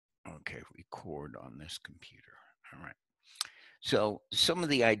Okay, record on this computer. All right. So some of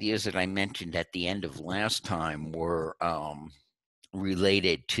the ideas that I mentioned at the end of last time were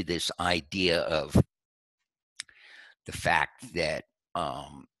related to this idea of the fact that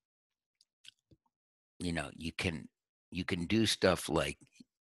you know you can do stuff like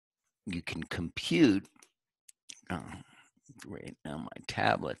you can compute. Oh, great! Now my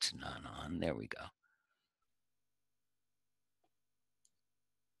tablet's not on. There we go.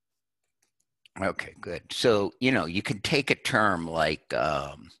 Okay, good. So you can take a term like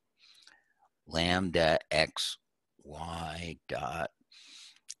lambda x y dot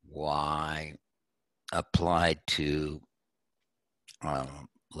y applied to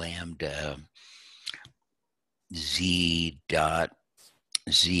lambda z dot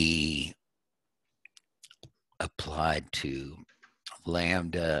z applied to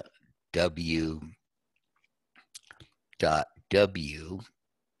lambda w dot w.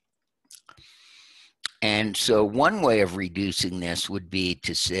 And so one way of reducing this would be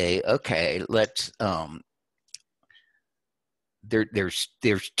to say, okay, let's there's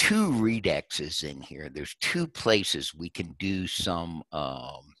two redexes in here. There's two places we can do some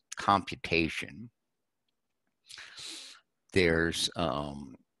computation. There's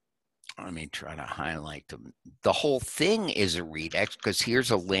let me try to highlight them. The whole thing is a redex because here's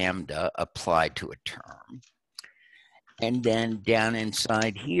a lambda applied to a term. And then down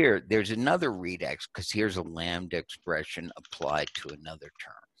inside here, there's another redex because here's a lambda expression applied to another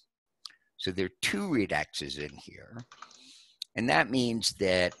term. So there are two redexes in here. And that means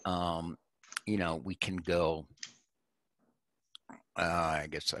that, we can go, I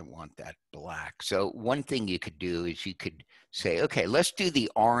guess I want that black. So one thing you could do is you could say, okay, let's do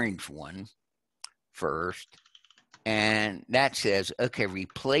the orange one first. And that says, okay,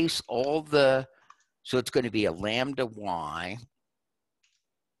 replace all the, so it's going to be a lambda y.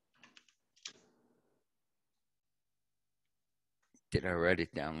 Did I write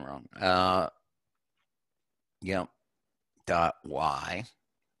it down wrong? Yep, dot y.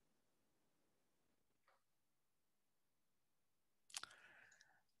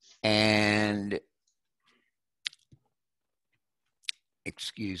 And,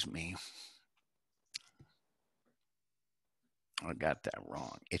 excuse me, I got that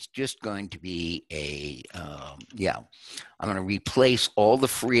wrong. It's just going to be a, I'm going to replace all the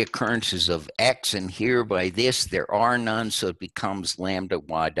free occurrences of x, and here by this, there are none, so it becomes lambda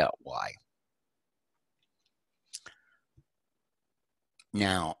y dot y.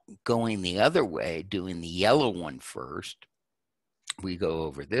 Now, going the other way, doing the yellow one first, we go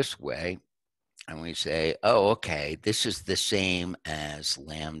over this way, and we say, oh, okay, this is the same as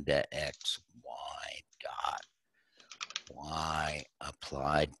lambda x y dot y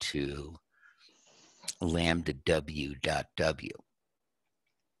applied to lambda w dot w.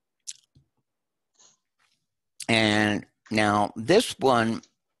 And now this one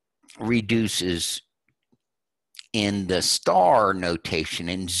reduces in the star notation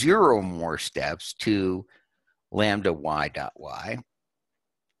in 0 more steps to lambda y dot y.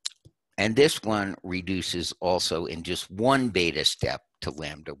 And this one reduces also in just 1 beta step to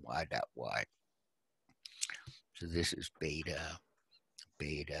lambda y dot y. So this is beta,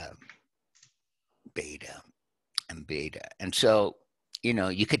 beta, beta, and beta. And so,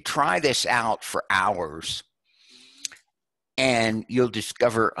 you could try this out for hours and you'll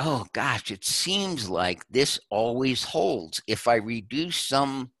discover, oh gosh, it seems like this always holds. If I reduce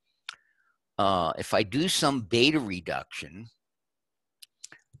some, if I do some beta reduction,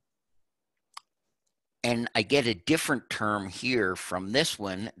 and I get a different term here from this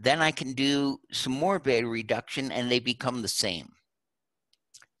one, then I can do some more beta reduction and they become the same.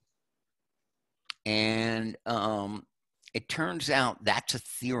 And it turns out that's a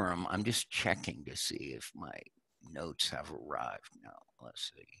theorem. I'm just checking to see if my notes have arrived. No,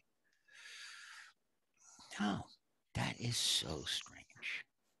 let's see. No, that is so strange.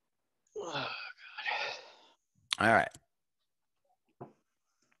 Oh, God. All right.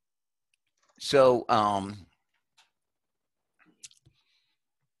 So,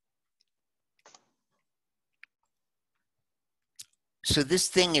 so this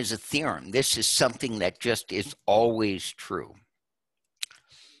thing is a theorem. This is something that just is always true.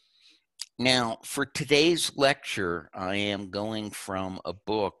 Now, for today's lecture, I am going from a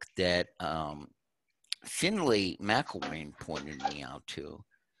book that Finlay McElwain pointed out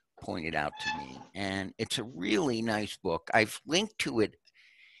to me, and it's a really nice book. I've linked to it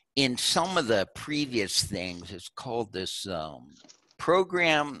in some of the previous things. It's called this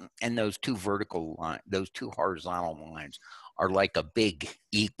program, and those two vertical lines, those two horizontal lines are like a big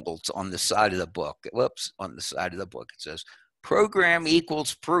equals on the side of the book. Whoops, on the side of the book it says Program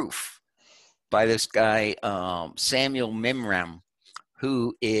equals proof by this guy, Samuel Mimram,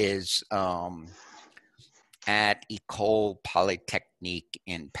 who is at École Polytechnique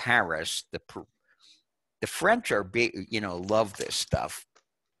in Paris. The French are big, love this stuff.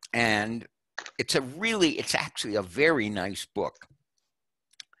 And it's actually a very nice book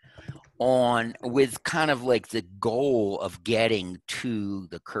with kind of like the goal of getting to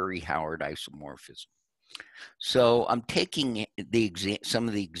the Curry-Howard isomorphism. So I'm taking some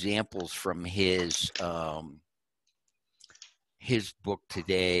of the examples from his book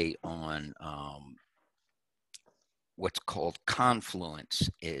today on what's called Confluence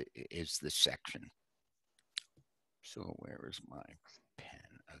is the section. So where is my pen?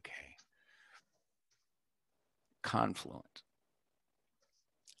 Okay. Confluence.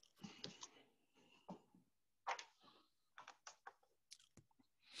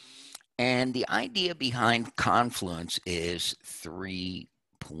 And the idea behind Confluence is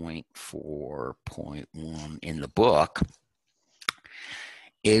 3.4.1 in the book,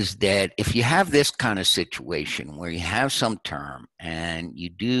 is that if you have this kind of situation where you have some term and you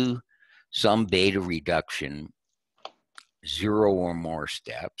do some beta reduction, 0 or more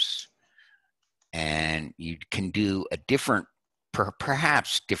steps, and you can do a different,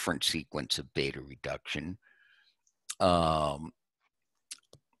 perhaps different sequence of beta reduction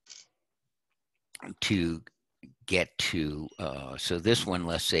to get to, so this one,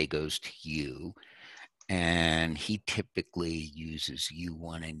 let's say, goes to U, and he typically uses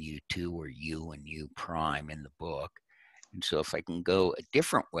U1 and U2 or U and U prime in the book. And so if I can go a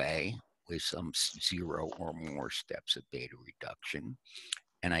different way with some 0 or more steps of beta reduction,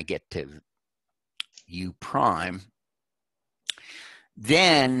 and I get to U prime,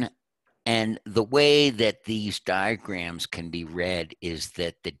 then, and the way that these diagrams can be read is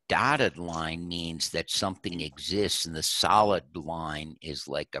that the dotted line means that something exists and the solid line is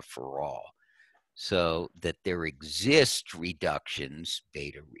like a for all. So that there exist reductions,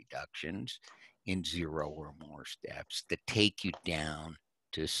 beta reductions, in 0 or more steps that take you down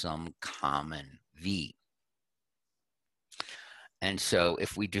to some common V. And so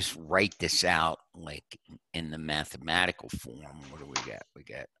if we just write this out like in the mathematical form, what do we get? We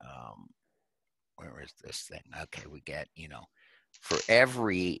get, where is this thing? Okay, we get, for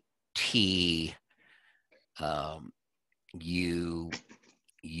every T U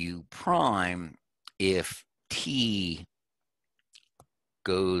prime, if T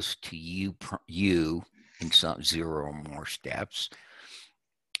goes to U in some 0 or more steps,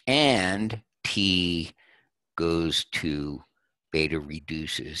 and T goes to beta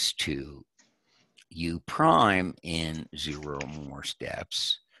reduces to U prime in 0 or more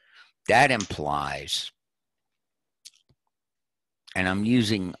steps, that implies, and I'm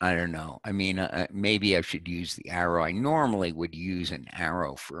using, I don't know, I mean, maybe I should use the arrow. I normally would use an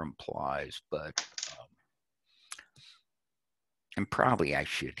arrow for implies, but, and probably I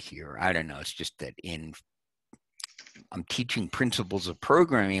should here. I don't know. It's just that I'm teaching principles of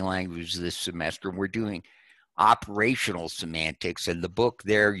programming language this semester. We're doing operational semantics, and the book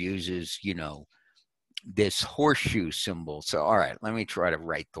there uses, this horseshoe symbol. So, all right, let me try to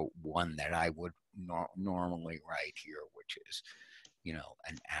write the one that I would normally write here, which is,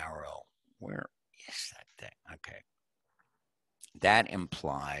 an arrow. Where is that thing? Okay. That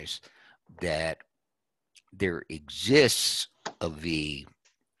implies that there exists a V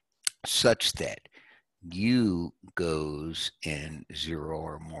such that U goes in 0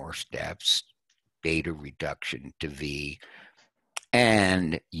 or more steps, beta reduction to V,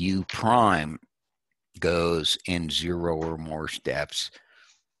 and U prime goes in 0 or more steps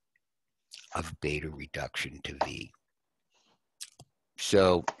of beta reduction to V.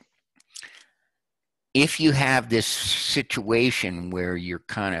 So if you have this situation where you're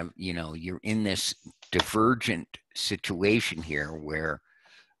kind of, you're in this divergent situation here where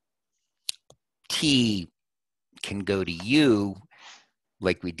T can go to U,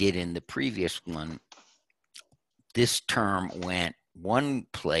 like we did in the previous one, this term went one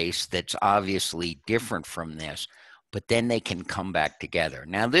place that's obviously different from this, but then they can come back together.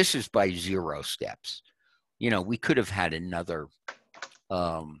 Now, this is by 0 steps. We could have had another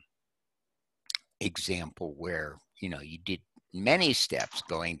example where, you did many steps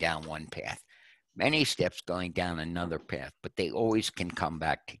going down one path, many steps going down another path, but they always can come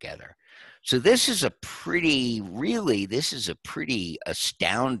back together. So this is a pretty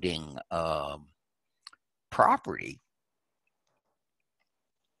astounding property,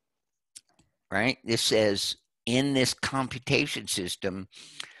 right? This says in this computation system,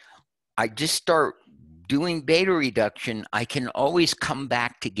 I just start doing beta reduction, I can always come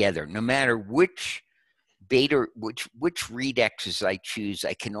back together, no matter which beta, which redexes I choose,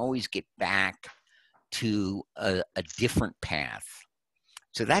 I can always get back to a different path.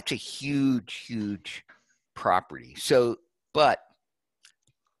 So that's a huge, huge property. So, but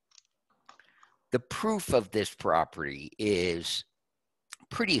the proof of this property is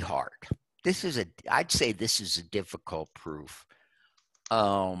pretty hard. I'd say this is a difficult proof.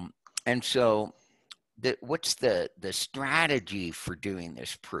 And so what's the strategy for doing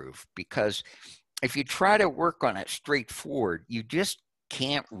this proof? Because if you try to work on it straightforward, you just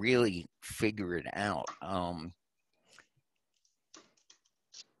can't really figure it out.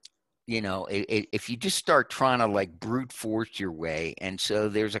 If you just start trying to like brute force your way, and so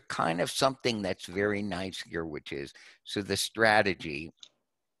there's a kind of something that's very nice here, which is, so the strategy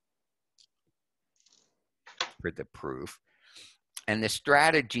for the proof, and the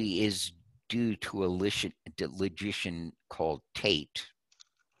strategy is due to a logician called Tate.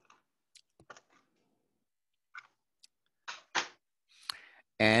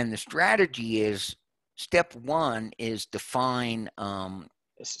 And the strategy is, step one is define a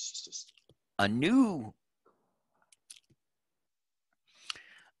new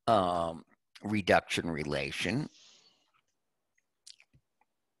reduction relation,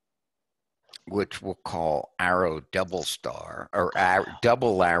 which we'll call arrow double star, or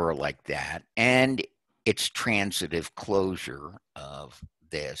double arrow like that, and its transitive closure of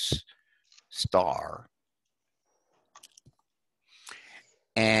this star.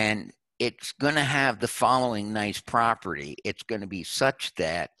 And it's going to have the following nice property. It's going to be such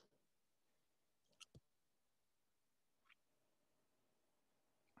that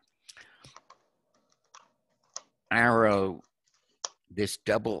this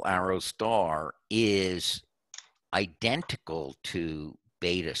double arrow star is identical to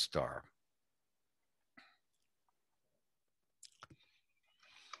beta star.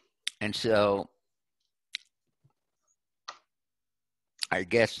 And so I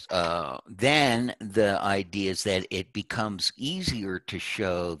guess then the idea is that it becomes easier to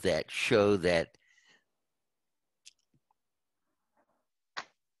show that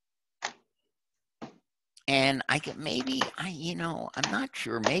and I'm not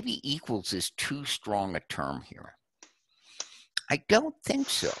sure, maybe equals is too strong a term here. I don't think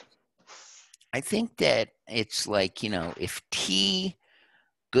so. I think that it's like, if T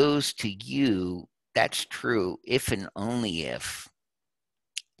goes to U, that's true if and only if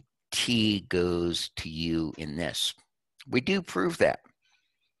T goes to U in this. We do prove that.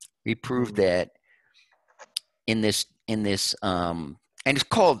 We prove that in this, and it's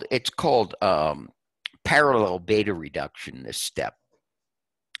called parallel beta reduction, this step.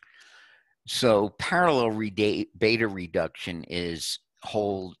 So parallel beta reduction is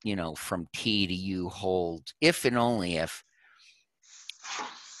hold, from T to U holds if and only if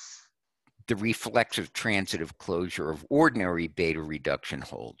the reflexive transitive closure of ordinary beta reduction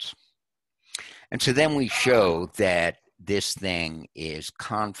holds. And so then we show that this thing is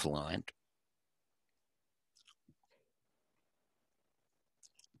confluent.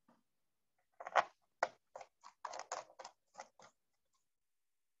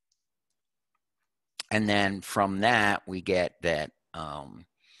 And then from that, we get that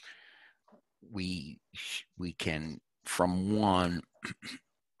we can, from one,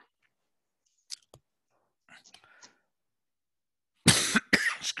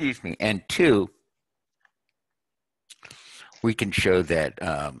 excuse me, and two, we can show that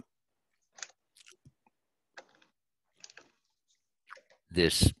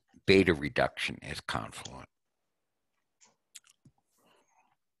this beta reduction is confluent.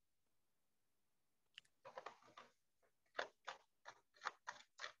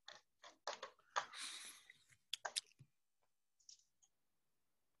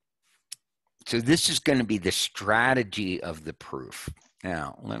 So this is going to be the strategy of the proof.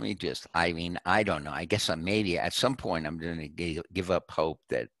 Now, let me just, I don't know. I guess maybe at some point I'm going to give up hope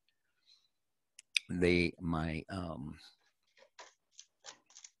that the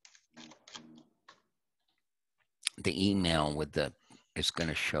email with is going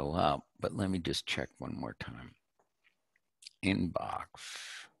to show up. But let me just check one more time. Inbox.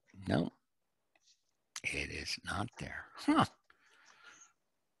 Nope. It is not there. Huh.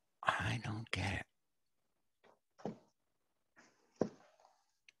 I don't get it.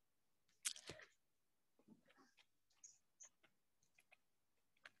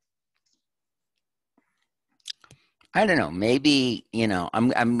 I don't know. Maybe,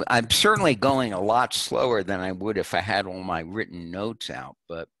 I'm certainly going a lot slower than I would if I had all my written notes out,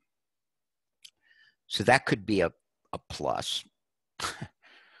 but so that could be a plus.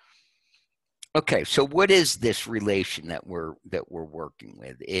 Okay, so what is this relation that we're working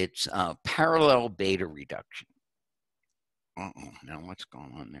with? It's parallel beta reduction. Now what's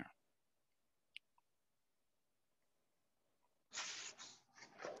going on there?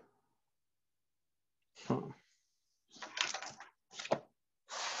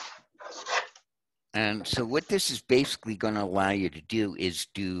 And so what this is basically going to allow you to do is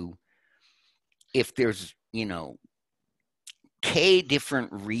if there's, k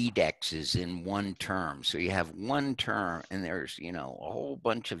different redexes in one term. So you have one term and there's, a whole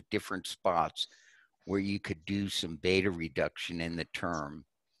bunch of different spots where you could do some beta reduction in the term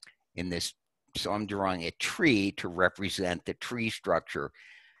in this. So I'm drawing a tree to represent the tree structure.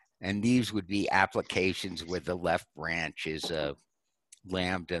 And these would be applications where the left branch is a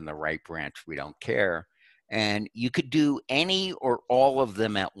lambda and the right branch, we don't care. And you could do any or all of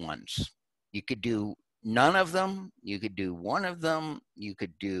them at once. You could do none of them. You could do one of them. You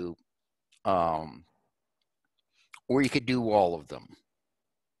could do, or you could do all of them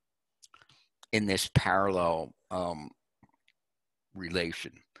in this parallel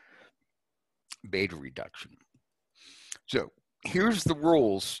relation, beta reduction. So here's the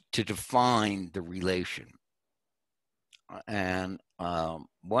rules to define the relation. And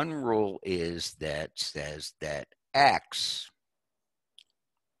one rule is that says that X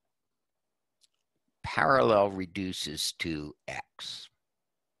parallel reduces to X.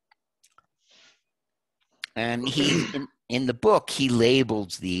 And he, in the book, he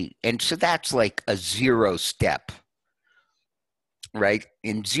labels and so that's like a 0 step, right?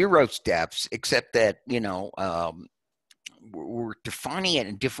 In 0 steps, except that, we're defining it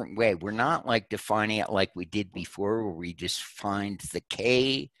in a different way. We're not like defining it like we did before, where we just find the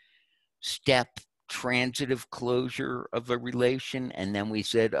K step transitive closure of a relation. And then we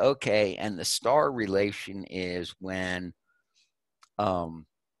said, okay, and the star relation is when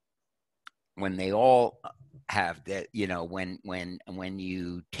they all have that, when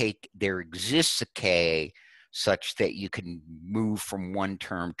you take, there exists a K such that you can move from one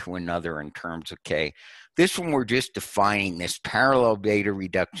term to another in terms of K. This one, we're just defining this parallel beta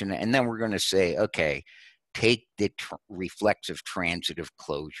reduction, and then we're going to say, okay, take the reflexive transitive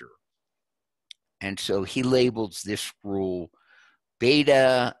closure. And so he labels this rule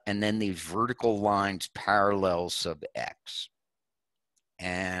beta, and then these vertical lines parallel sub X.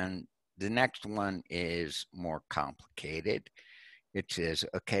 And the next one is more complicated. It says,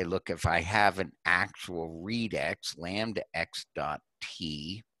 okay, look, if I have an actual redex, lambda x dot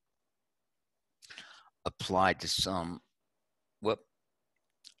t, applied to some,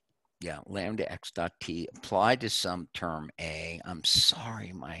 lambda x dot t applied to some term A. I'm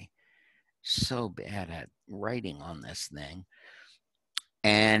sorry, so bad at writing on this thing.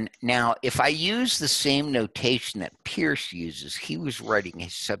 And now, if I use the same notation that Pierce uses, he was writing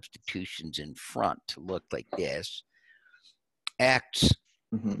his substitutions in front to look like this. X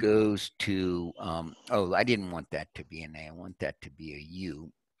goes to, I didn't want that to be an A. I want that to be a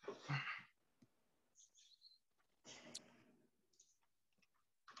U.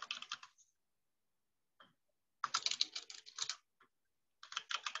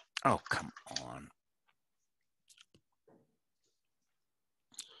 Oh, come on.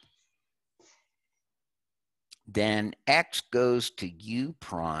 Then X goes to U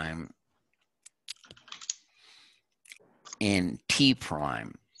prime in T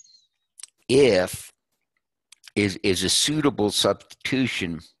prime if is a suitable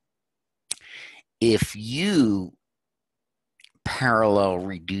substitution if U parallel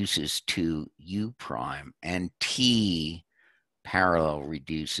reduces to U prime and T parallel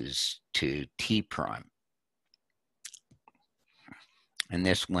reduces to T prime. And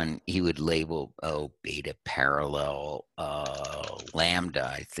this one he would label, beta parallel lambda,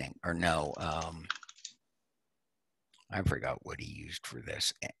 I think, or no, I forgot what he used for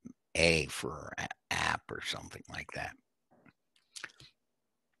this, A for app or something like that.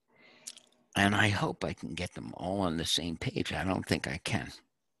 And I hope I can get them all on the same page. I don't think I can.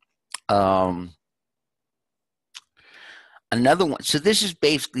 Another one, so this is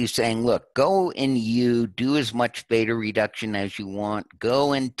basically saying, look, go in U, do as much beta reduction as you want.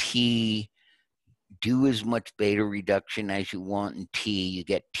 Go in T, do as much beta reduction as you want in T. You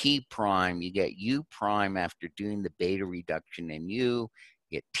get T prime, you get U prime after doing the beta reduction in U,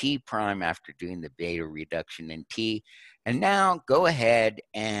 you get T prime after doing the beta reduction in T. And now go ahead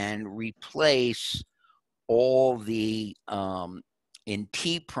and replace all the, in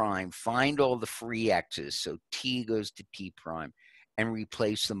T prime, find all the free X's. So T goes to T prime and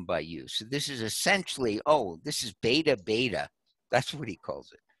replace them by U. So this is essentially, this is beta beta. That's what he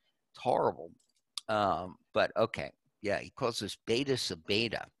calls it. It's horrible. But okay. Yeah, he calls this beta sub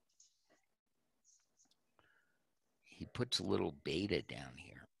beta. he puts a little beta down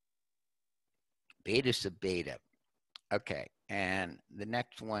here. Beta sub beta. Okay, and the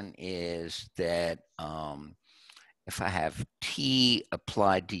next one is that if I have t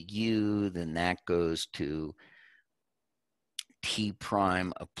applied to u, then that goes to t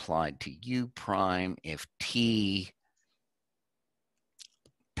prime applied to u prime. If t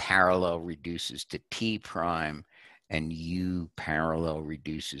parallel reduces to t prime, and u parallel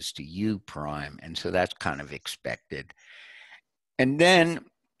reduces to u prime. And so that's kind of expected. And then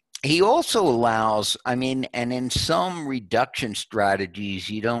he also allows, I mean, and in some reduction strategies,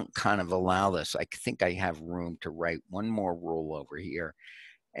 you don't kind of allow this. I think I have room to write one more rule over here.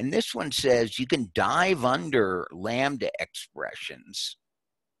 And this one says you can dive under lambda expressions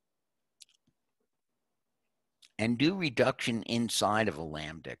and do reduction inside of a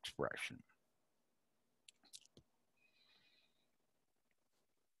lambda expression.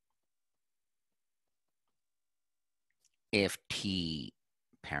 If t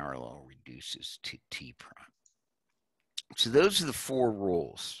parallel reduces to t prime. So those are the 4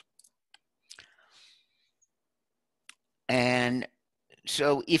 rules. And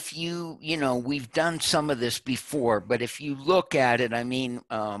so if you know, we've done some of this before, but if you look at it, I mean,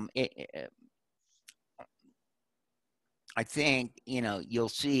 I think, you know, you'll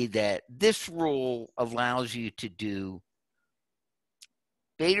see that this rule allows you to do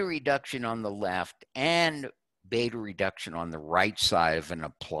beta reduction on the left and beta reduction on the right side of an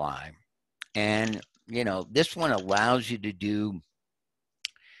apply. And, you know, this one allows you to do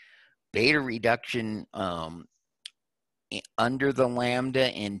beta reduction under the lambda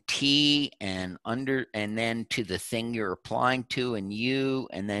in t and under, and then to the thing you're applying to in u,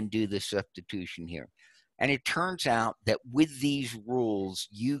 and then do the substitution here. And it turns out that with these rules,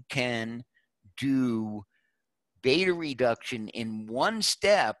 you can do beta reduction in one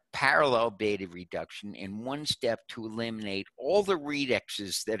step, parallel beta reduction in one step, to eliminate all the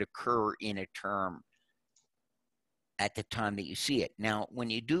redexes that occur in a term at the time that you see it. Now, when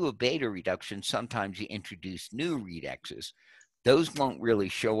you do a beta reduction, sometimes you introduce new redexes. Those won't really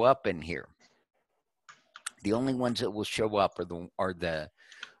show up in here. The only ones that will show up are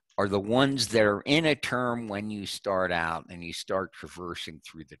the ones that are in a term when you start out and you start traversing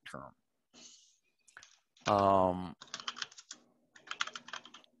through the term.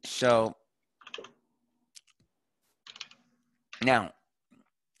 So now,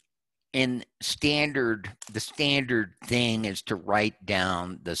 in standard, the standard thing is to write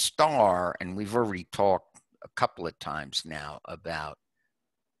down the star, and we've already talked a couple of times now about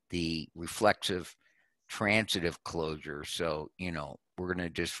the reflexive transitive closure. So, you know, we're going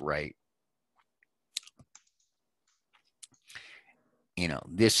to just write, you know,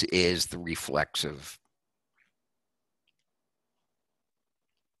 this is the reflexive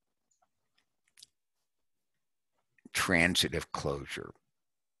transitive closure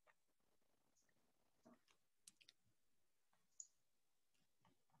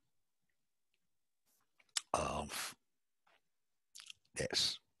of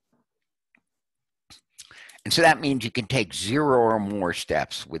this. And so that means you can take 0 or more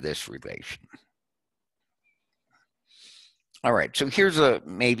steps with this relation. All right, so here's a,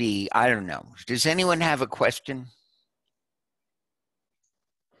 maybe, I don't know. Does anyone have a question?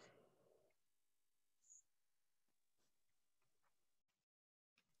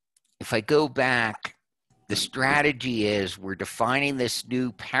 If I go back, the strategy is we're defining this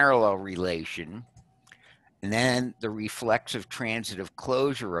new parallel relation, and then the reflexive transitive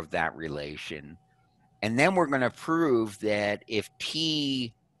closure of that relation. And then we're going to prove that if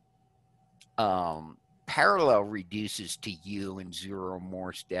t parallel reduces to u in 0 or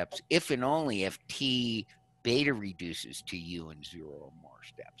more steps, if and only if t beta reduces to u in 0 or more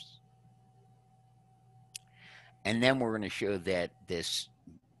steps. And then we're going to show that this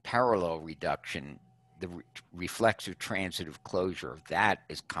parallel reduction, the reflexive transitive closure of that,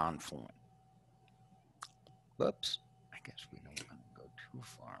 is confluent. Whoops, I guess we don't want to go too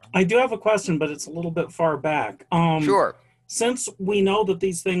far. I do have a question, but it's a little bit far back. Sure. Since we know that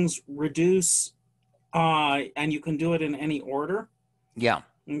these things reduce, and you can do it in any order. Yeah.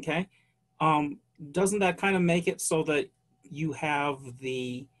 Okay. Doesn't that kind of make it so that you have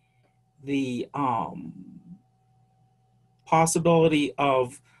the possibility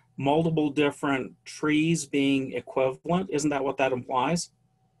of multiple different trees being equivalent? Isn't that what that implies?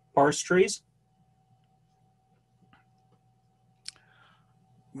 Sparse trees?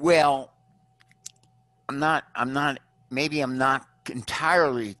 Well, maybe I'm not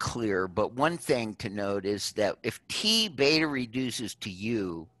entirely clear, but one thing to note is that if t beta reduces to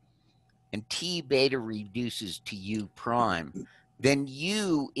u and t beta reduces to u prime, then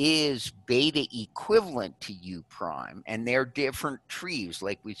U is beta equivalent to U prime, and they're different trees,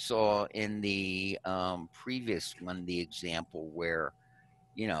 like we saw in the previous one, the example where,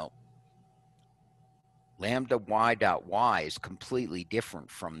 you know, lambda y dot y is completely different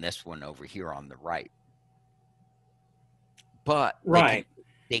from this one over here on the right. But Right.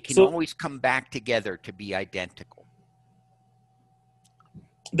 they can So always come back together to be identical.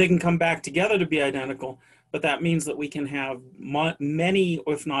 they can come back together to be identical, but that means that we can have many,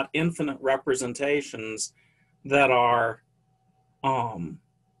 if not infinite, representations that are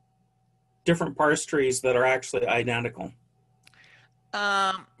different parse trees that are actually identical.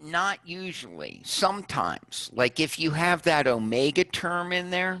 Not usually. Sometimes, like if you have that omega term in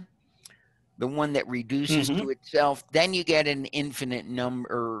there, the one that reduces Mm-hmm. to itself, then you get an infinite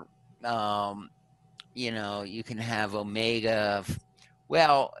number. You know, you can have omega.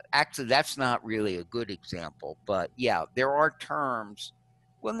 Well, actually, that's not really a good example, but yeah, there are terms.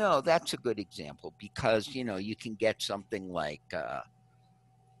 Well, no, that's a good example because, you know, you can get something like,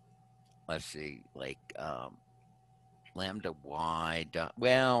 let's see, like lambda y dot,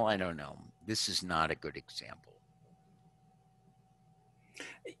 well, I don't know. This is not a good example.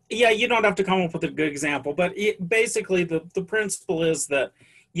 Yeah, you don't have to come up with a good example, but basically the principle is that,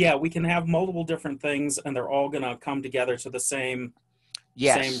 yeah, we can have multiple different things and they're all going to come together to the same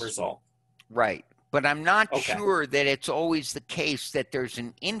Yes, result. right. But I'm not Okay. sure that it's always the case that there's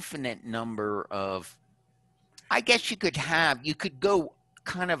an infinite number of, I guess you could go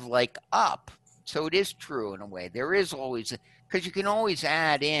kind of like up. So it is true in a way. There is always, because you can always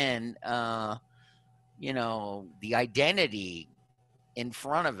add in, you know, the identity in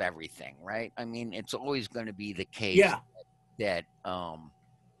front of everything, right? I mean, it's always going to be the case Yeah. that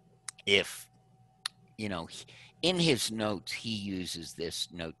if, you know, in his notes, he uses this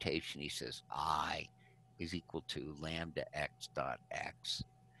notation. He says I is equal to lambda x dot x.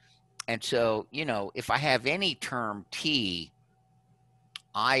 And so, you know, if I have any term t,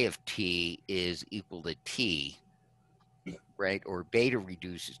 I of t is equal to t, right? Or beta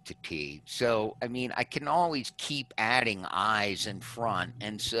reduces to t. So, I mean, I can always keep adding i's in front.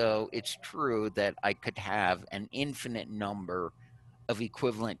 And so it's true that I could have an infinite number of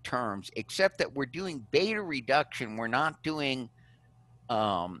equivalent terms, except that we're doing beta reduction. We're not doing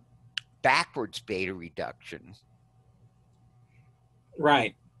backwards beta reduction.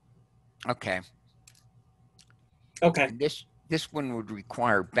 Right. Okay. Okay. And this one would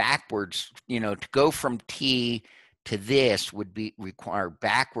require backwards, you know, to go from t to this would be require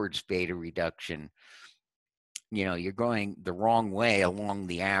backwards beta reduction. You know, you're going the wrong way along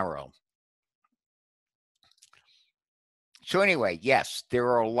the arrow. So anyway, yes, there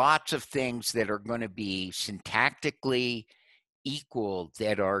are lots of things that are going to be syntactically equal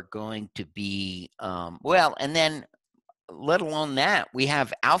that are going to be, well, and then let alone that, we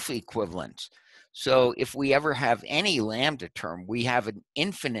have alpha equivalents. So if we ever have any lambda term, we have an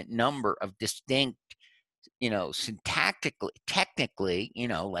infinite number of distinct, you know, syntactically, technically, you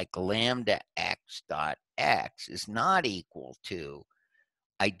know, like lambda x dot x is not equal to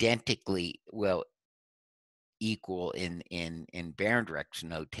identically, well, equal in Berendrecht's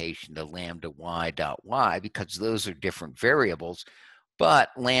notation to lambda y dot y, because those are different variables. But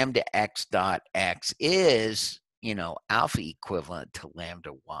lambda x dot x is, you know, alpha equivalent to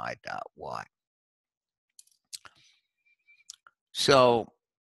lambda y dot y. So,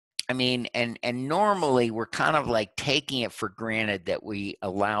 I mean, and normally we're kind of like taking it for granted that we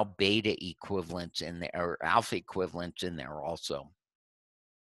allow beta equivalents in there or alpha equivalents in there also.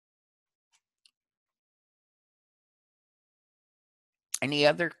 Any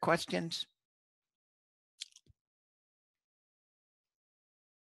other questions?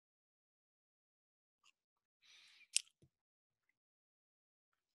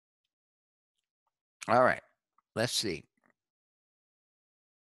 All right, let's see.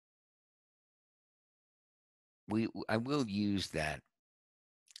 I will use that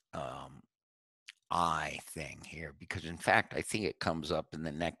I thing here because in fact I think it comes up in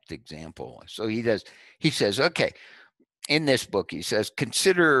the next example. So he says, okay, in this book he says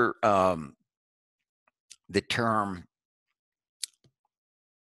consider the term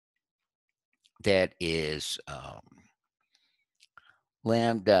that is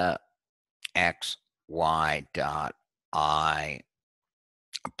lambda x y dot I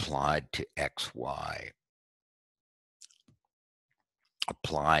applied to xy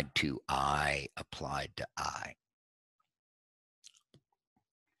applied to I applied to I.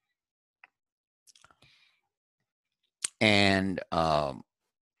 And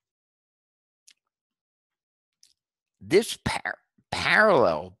this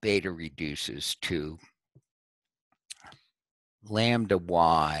parallel beta reduces to lambda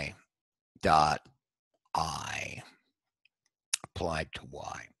y dot I applied to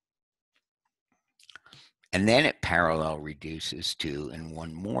y. And then it parallel reduces to in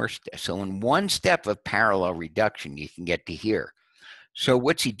one more step. So in one step of parallel reduction, you can get to here. So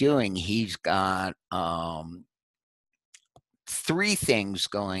what's he doing? He's got three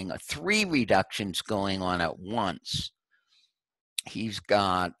reductions going on at once. He's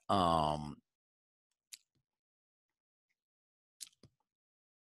got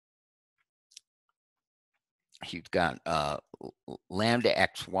lambda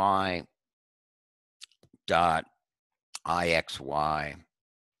xy dot ixy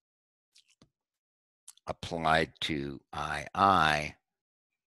applied to ii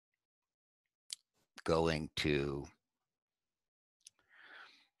going to,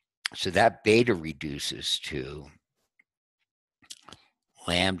 so that beta reduces to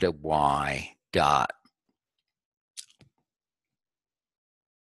lambda y dot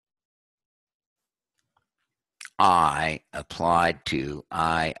I applied to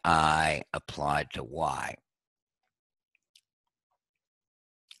I applied to y,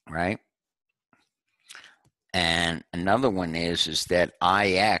 right? And another one is that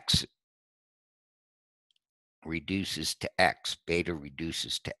ix reduces to x, beta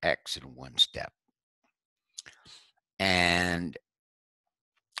reduces to x in one step. And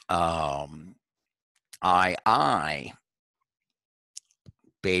II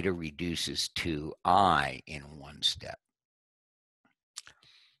beta reduces to I in one step.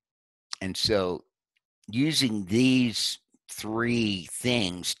 And so using these three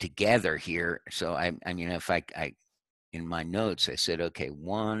things together here, so I mean, if I in my notes, I said, okay,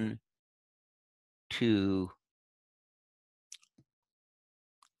 1, 2,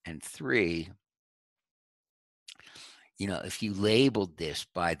 and 3, you know, if you labeled this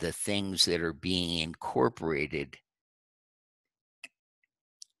by the things that are being incorporated,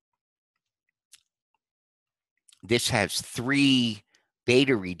 this has 3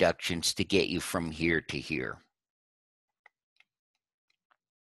 beta reductions to get you from here to here.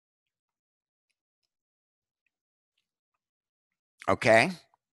 Okay?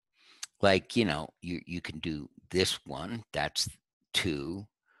 Like, you know, you can do this one, that's 2.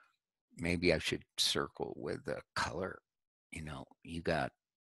 Maybe I should circle with the color. You know, you can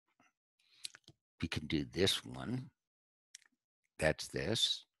do this one, that's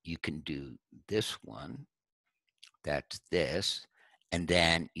this. You can do this one, that's this. And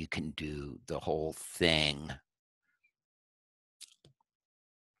then you can do the whole thing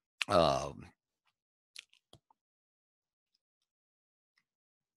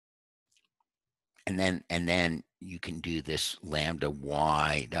and then you can do this lambda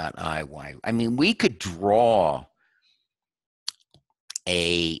y dot iy. I mean, we could draw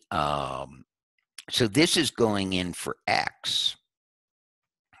a so this is going in for x,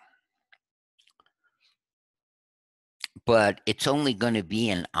 but it's only going to be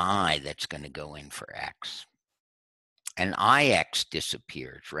an I that's going to go in for x. And ix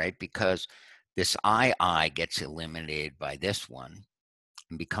disappears, right? Because this II gets eliminated by this one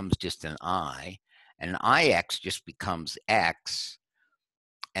and becomes just an I. And ix just becomes x.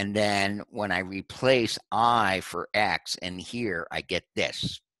 And then when I replace I for x in here, I get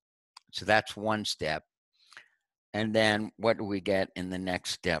this. So that's one step. And then what do we get in the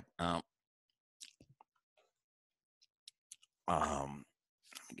next step? Let me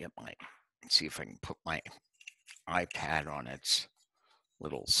get see if I can put my iPad on its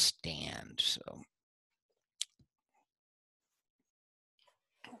little stand. So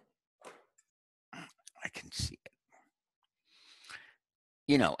I can see it.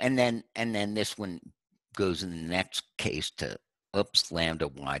 You know, and then this one goes in the next case to lambda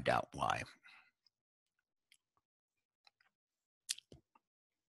y dot y.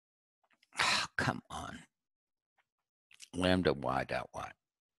 Oh, come on. Lambda y dot y.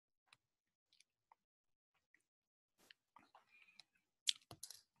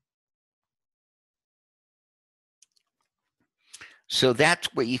 So that's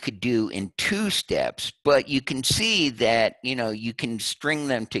what you could do in 2 steps, but you can see that, you know, you can string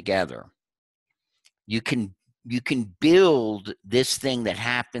them together. You can build this thing that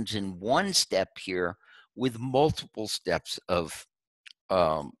happens in one step here with multiple steps of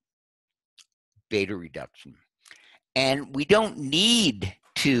beta reduction. And we don't need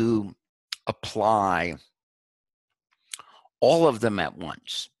to apply all of them at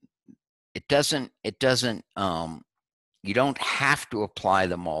once. It doesn't, you don't have to apply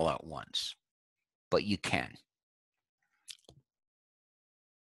them all at once, but you can.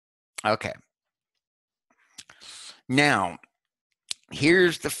 Okay. Now,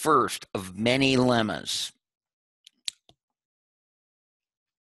 here's the first of many lemmas.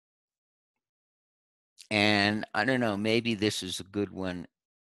 And I don't know, maybe this is a good one.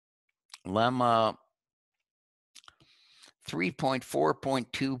 Lemma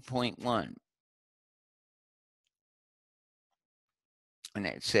 3.4.2.1. And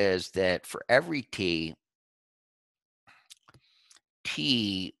it says that for every t,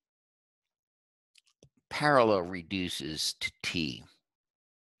 t parallel reduces to t.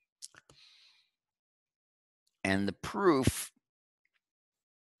 And the proof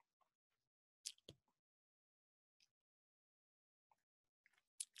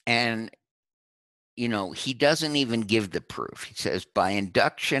and you know, he doesn't even give the proof. He says by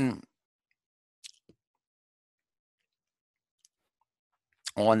induction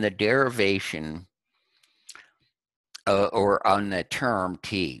on the derivation or on the term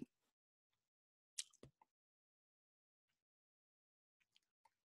t.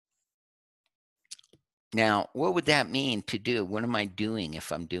 Now, what would that mean to do? What am I doing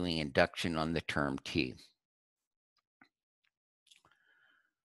if I'm doing induction on the term t?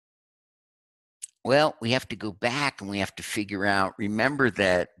 Well, we have to go back and we have to figure out, remember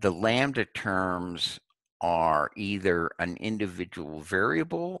that the lambda terms are either an individual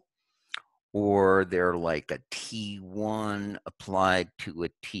variable or they're like a T1 applied to a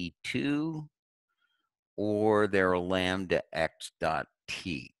T2 or they're a lambda x dot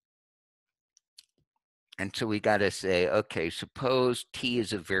t. And so we got to say, okay, suppose t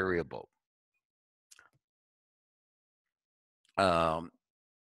is a variable.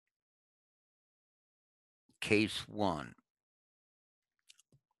 Case 1,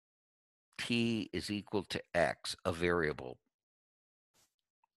 t is equal to x, a variable.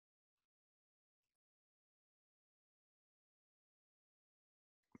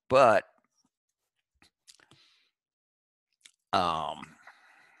 But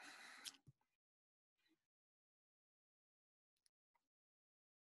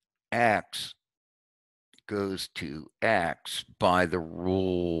x goes to x by the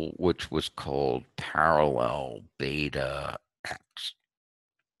rule which was called parallel beta x,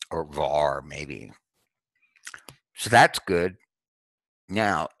 or var maybe. So that's good.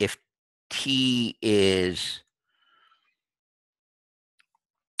 Now, if t is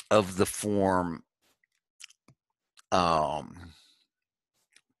of the form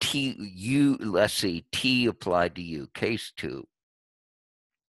t u, let's see, t applied to u, case 2,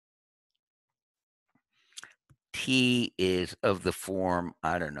 t is of the form,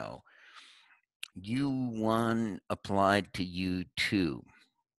 I don't know, u1 applied to u2,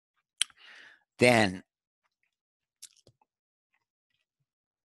 then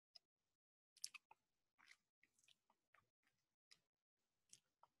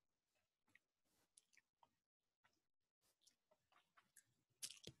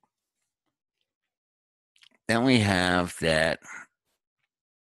we have that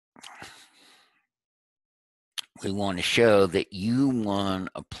we want to show that u1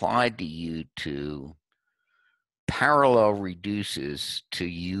 applied to u2 parallel reduces to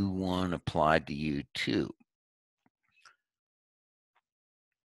u1 applied to u2.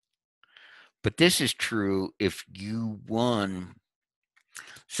 But this is true if u1.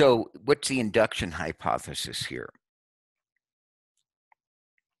 So what's the induction hypothesis here?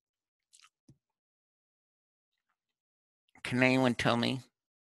 Can anyone tell me?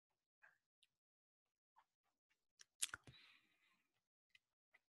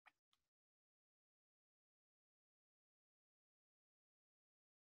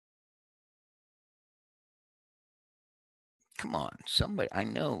 Come on, somebody. I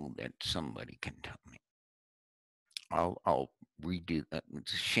know that somebody can tell me. I'll redo that.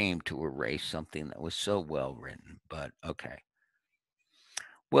 It's a shame to erase something that was so well written, but okay.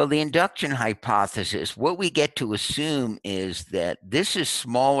 Well, the induction hypothesis, what we get to assume is that this is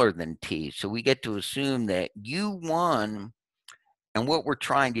smaller than t. So we get to assume that u1, and what we're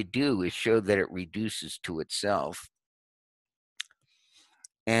trying to do is show that it reduces to itself.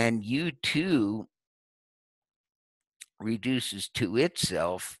 And u2 reduces to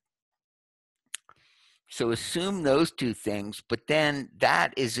itself. So assume those two things, but then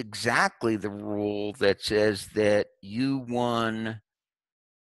that is exactly the rule that says that u1,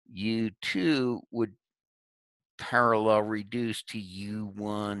 u2 would parallel reduce to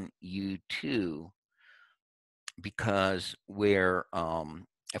u1, u2, because where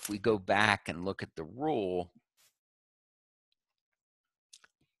if we go back and look at the rule,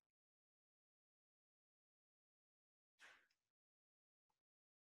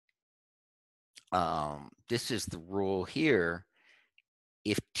 this is the rule here.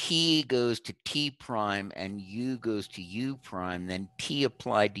 If t goes to t prime and u goes to u prime, then t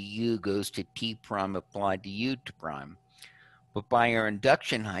applied to u goes to t prime applied to u to prime. But by our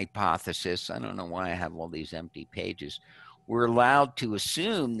induction hypothesis, I don't know why I have all these empty pages, we're allowed to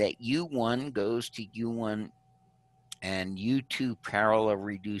assume that U1 goes to U1 and U2 parallel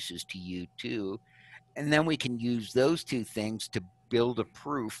reduces to U2. And then we can use those two things to build a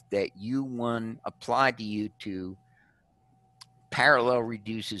proof that U1 applied to U2 parallel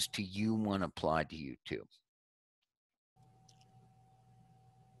reduces to U1 applied to U2.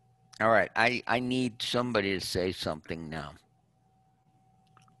 All right, I need somebody to say something now.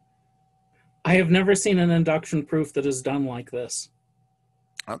 I have never seen an induction proof that is done like this.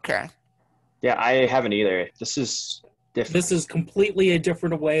 Okay. Yeah, I haven't either. This is different. This is completely a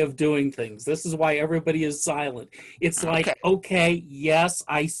different way of doing things. This is why everybody is silent. It's like, okay, yes,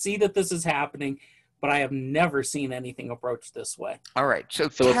 I see that this is happening, but I have never seen anything approached this way. All right. So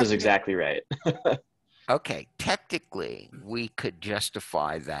Philip is exactly right. Okay. Technically, we could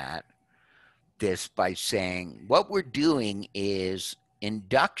justify this by saying what we're doing is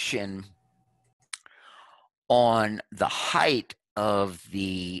induction on the height of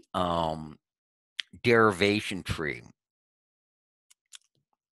the derivation tree.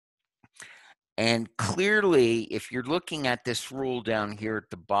 And clearly, if you're looking at this rule down here at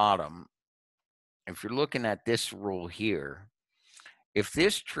the bottom, if you're looking at this rule here, if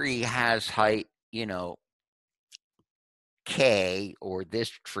this tree has height, K, or this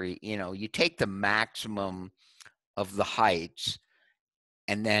tree, you take the maximum of the heights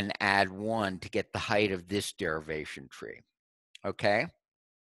and then add 1 to get the height of this derivation tree. Okay?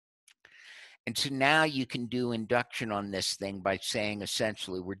 And so now you can do induction on this thing by saying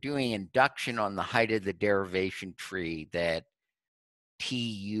essentially we're doing induction on the height of the derivation tree that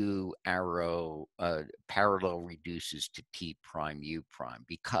TU arrow parallel reduces to T prime U prime,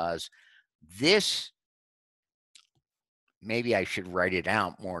 because this, maybe I should write it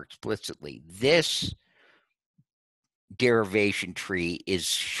out more explicitly, this derivation tree is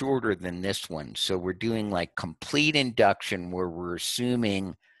shorter than this one. So we're doing like complete induction where we're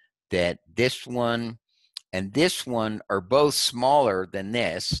assuming that this one and this one are both smaller than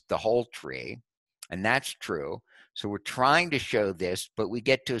this, the whole tree, and that's true. So we're trying to show this, but we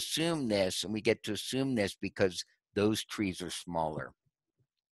get to assume this, and we get to assume this because those trees are smaller.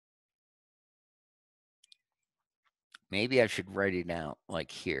 Maybe I should write it out like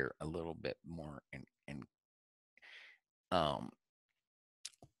here a little bit more.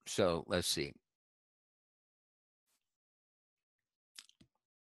 So let's see.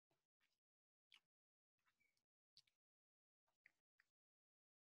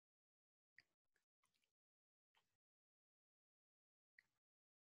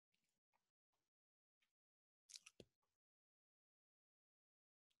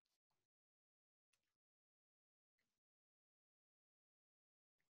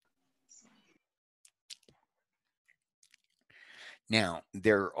 Now,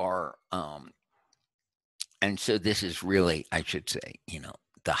 there are, and so this is really, I should say,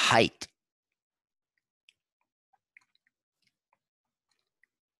 the height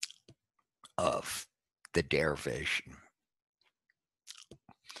of the derivation.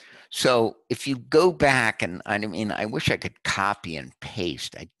 So if you go back, and I mean, I wish I could copy and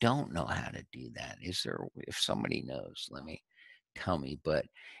paste. I don't know how to do that. Is there, if somebody knows, let me tell me. But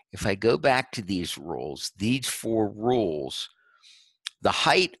if I go back to these rules, these 4 rules, the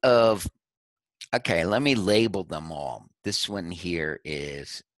height of, okay, let me label them all. This one here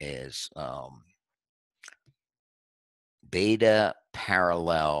is beta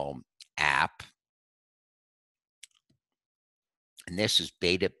parallel app. And this is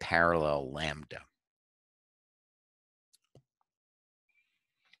beta parallel lambda.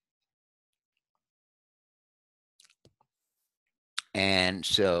 And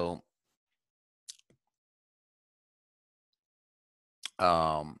so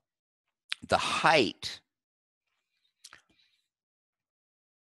the height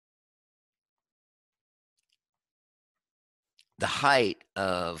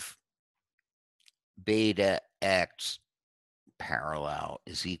of beta x parallel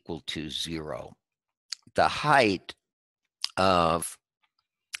is equal to 0. The height of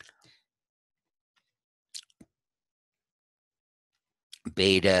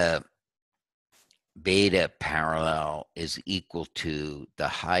beta parallel is equal to the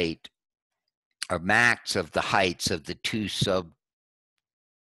height or max of the heights of the 2 sub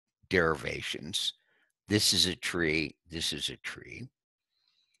derivations. This is a tree. This is a tree.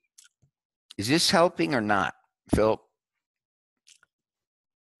 Is this helping or not, Phil?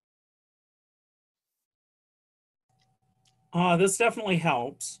 This definitely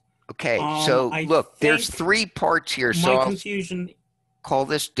helps. Okay, so look, there's 3 parts here. So my confusion. Call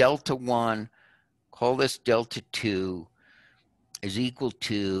this delta 1, call this delta 2, is equal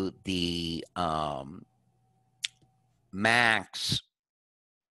to the max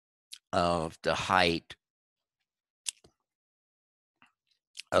of the height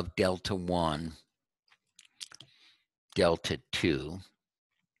of delta 1, delta 2,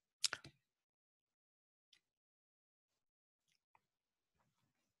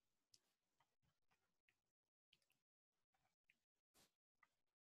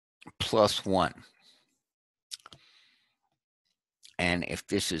 plus 1. And if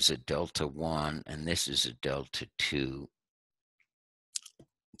this is a delta 1 and this is a delta 2,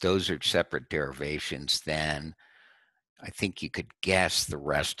 those are separate derivations, then I think you could guess the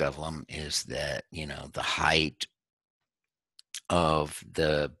rest of them is that, you know, the height of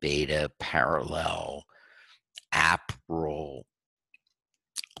the beta parallel app rule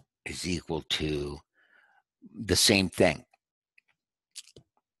is equal to the same thing.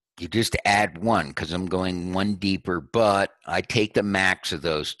 You just add 1 because I'm going 1 deeper, but I take the max of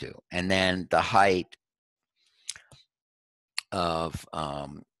those two. And then the height of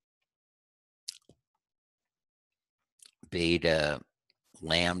beta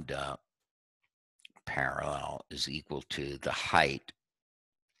lambda parallel is equal to the height,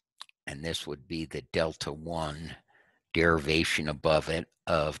 and this would be the delta 1 derivation above it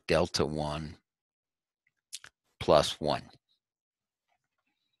of delta 1 plus 1.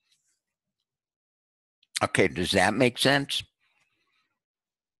 Okay, does that make sense?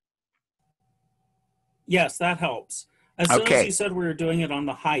 Yes, that helps. As soon as you said we were doing it on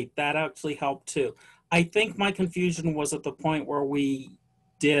the height, that actually helped too. I think my confusion was at the point where we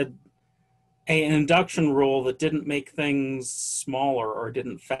did an induction rule that didn't make things smaller or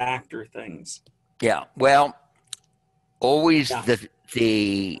didn't factor things. Yeah, well, always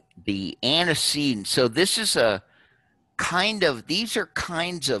the antecedent. So this is a kind of, these are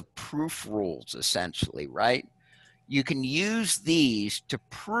kinds of proof rules essentially, right? You can use these to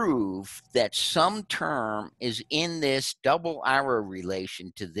prove that some term is in this double arrow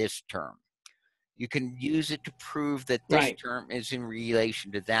relation to this term. You can use it to prove that this term is in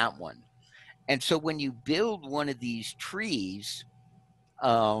relation to that one. And so when you build one of these trees,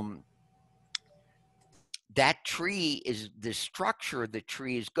 that tree is, the structure of the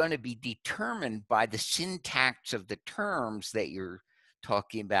tree is going to be determined by the syntax of the terms that you're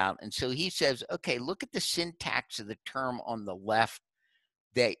talking about. And so he says, okay, look at the syntax of the term on the left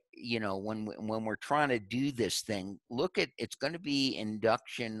that, you know, when we're trying to do this thing, look at, it's going to be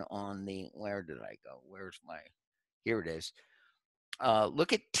induction on the, where did I go? Where's my, here it is.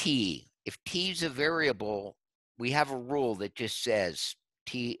 Look at T. If T is a variable, we have a rule that just says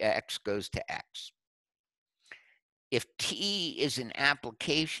X goes to X. If T is an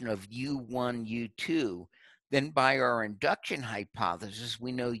application of U1, U2, then by our induction hypothesis,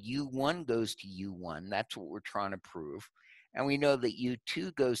 we know U1 goes to U1. That's what we're trying to prove. And we know that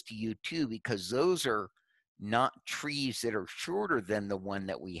U2 goes to U2 because those are not trees that are shorter than the one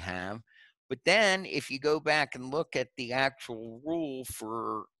that we have. But then if you go back and look at the actual rule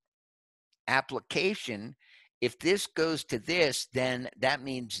for application, if this goes to this, then that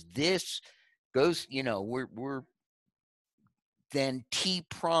means this goes, you know, we're then T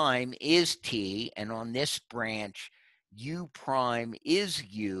prime is T, and on this branch, U prime is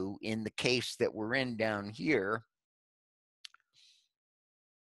U in the case that we're in down here.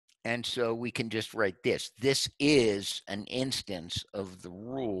 And so we can just write this. This is an instance of the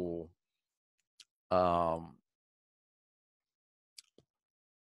rule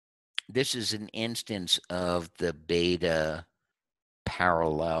this is an instance of the beta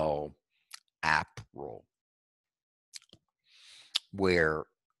parallel app rule, where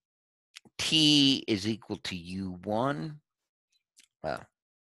T is equal to U1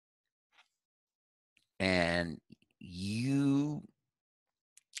 and U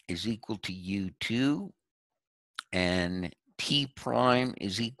is equal to U2 and T prime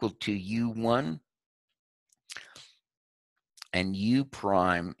is equal to U1 and U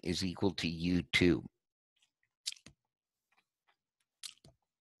prime is equal to U2.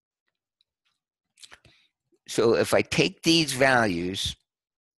 So if I take these values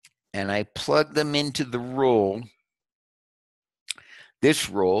and I plug them into the rule, this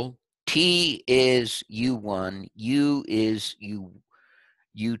rule, T is U1, U is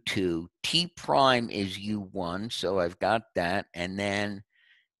U2, T prime is U1, so I've got that, and then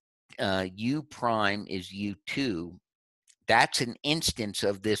U prime is U2. That's an instance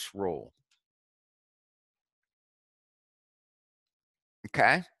of this rule.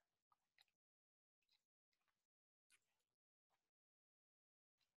 Okay?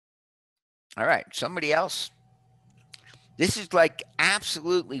 All right, somebody else? This is like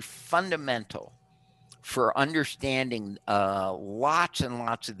absolutely fundamental for understanding lots and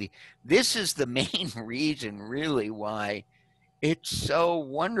lots of this is the main reason really why it's so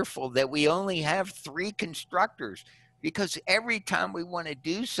wonderful that we only have 3 constructors, because every time we want to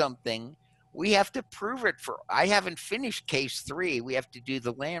do something, we have to prove it for, I haven't finished case 3. We have to do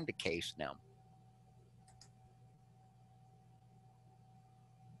the lambda case now.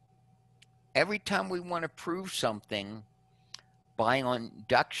 Every time we want to prove something by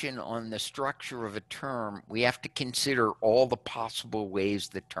induction on the structure of a term, we have to consider all the possible ways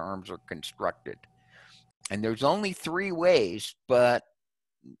the terms are constructed. And there's only 3 ways, but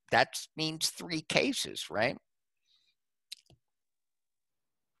that means 3 cases, right?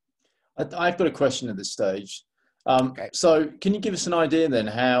 I've got a question at this stage. Okay. So can you give us an idea then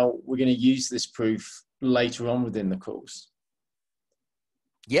how we're going to use this proof later on within the course?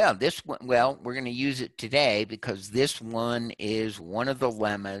 Yeah, this one, well, we're going to use it today because this one is one of the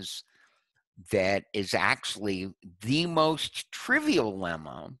lemmas that is actually the most trivial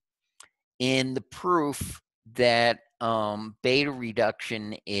lemma in the proof that beta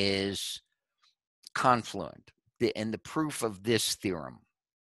reduction is confluent, in the proof of this theorem.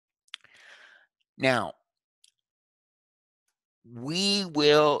 Now, we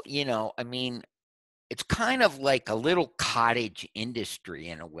will, I mean, it's kind of like a little cottage industry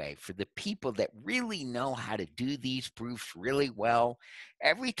in a way for the people that really know how to do these proofs really well.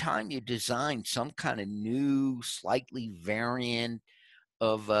 Every time you design some kind of new, slightly variant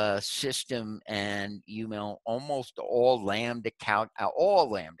of a system, and almost all lambda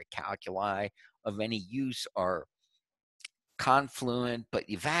calculi of any use are confluent, but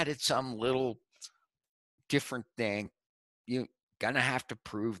you've added some little different thing, you're gonna have to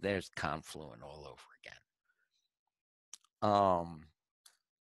prove that it's confluent all over again.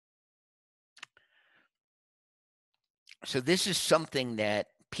 So this is something that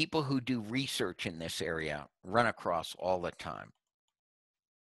people who do research in this area run across all the time.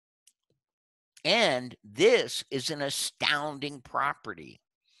 And this is an astounding property.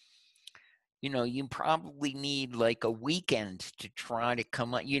 You probably need like a weekend to try to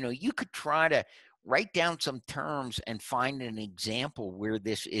come up. You could try to write down some terms and find an example where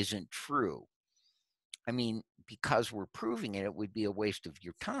this isn't true. I mean, because we're proving it, it would be a waste of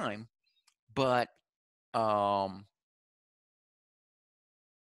your time. But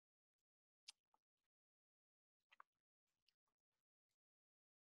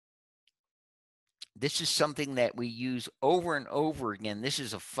this is something that we use over and over again. This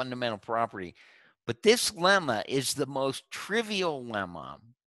is a fundamental property. But this lemma is the most trivial lemma.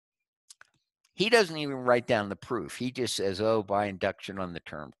 He doesn't even write down the proof. He just says, oh, by induction on the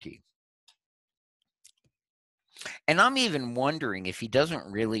term T. And I'm even wondering if he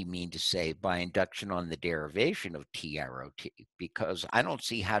doesn't really mean to say by induction on the derivation of T arrow T, because I don't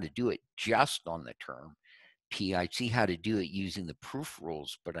see how to do it just on the term T. I see how to do it using the proof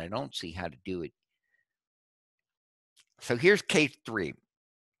rules, but I don't see how to do it. So here's case 3.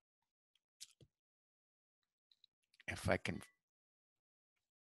 If I can.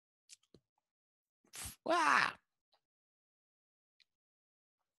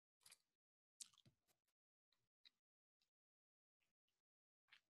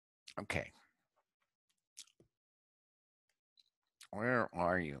 Okay. Where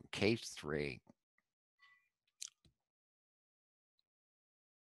are you? Case 3.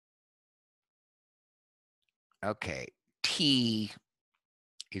 Okay. T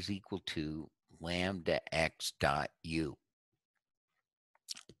is equal to lambda x dot u.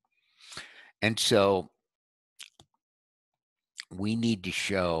 And so we need to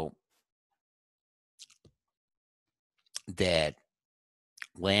show that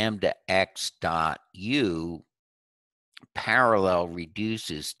lambda x dot u parallel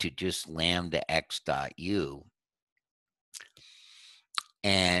reduces to just lambda x dot u.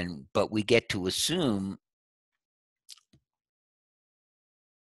 But we get to assume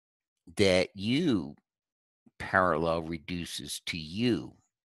that u parallel reduces to u,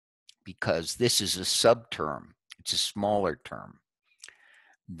 because this is a subterm. It's a smaller term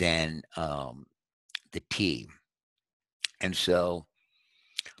than the T. And so,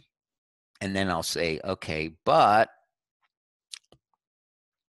 and then I'll say, okay, but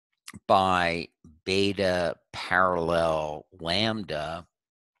by beta parallel lambda,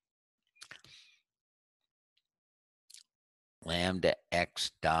 lambda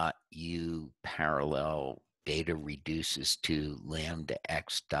x dot u parallel beta reduces to lambda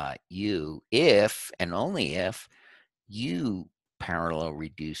x dot u if and only if u parallel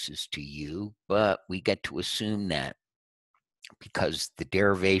reduces to u, but we get to assume that because the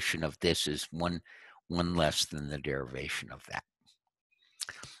derivation of this is one less than the derivation of that.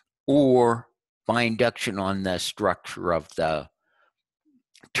 Or by induction on the structure of the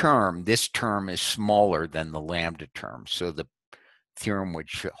term, this term is smaller than the lambda term. So the theorem would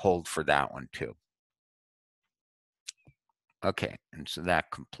hold for that one too. Okay, and so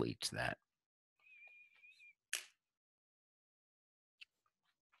that completes that.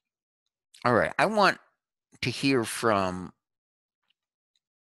 All right, I want to hear from,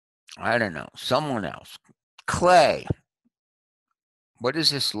 I don't know, someone else. Clay, what does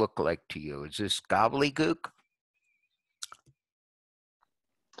this look like to you? Is this gobbledygook?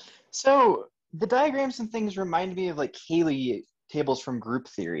 So the diagrams and things remind me of like Cayley tables from group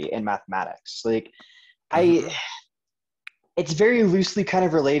theory in mathematics. Like it's very loosely kind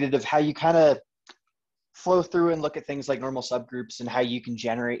of related of how you kind of flow through and look at things like normal subgroups and how you can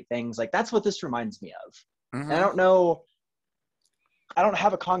generate things. Like that's what this reminds me of. And I don't know, I don't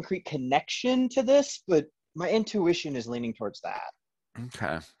have a concrete connection to this, but my intuition is leaning towards that.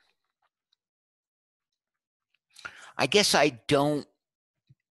 Okay. I guess I don't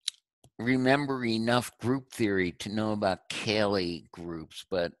remember enough group theory to know about Cayley groups,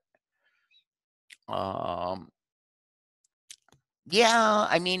 but yeah,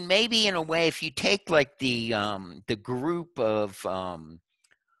 I mean, maybe in a way, if you take like the group of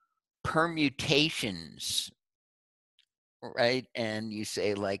permutations, right, and you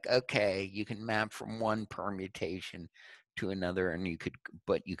say like, okay, you can map from one permutation to another, and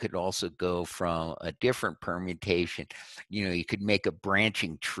but you could also go from a different permutation. You know, you could make a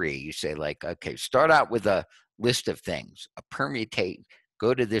branching tree. You say like, okay, start out with a list of things,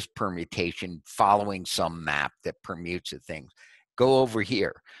 go to this permutation following some map that permutes the things. Go over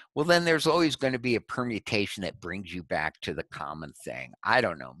here. Well, then there's always going to be a permutation that brings you back to the common thing. I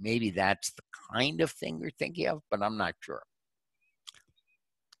don't know. Maybe that's the kind of thing you're thinking of, but I'm not sure.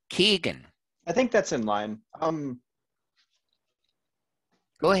 Keegan. I think that's in line.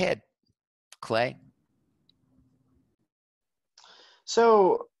 Go ahead, Clay.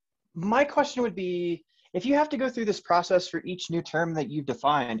 So my question would be, if you have to go through this process for each new term that you've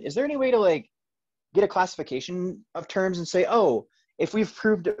defined, is there any way to like get a classification of terms and say, oh, if we've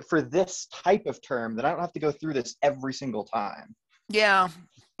proved it for this type of term, then I don't have to go through this every single time? Yeah,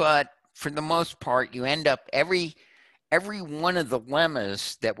 but for the most part, you end up every one of the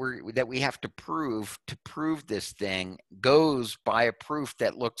lemmas that we have to prove this thing goes by a proof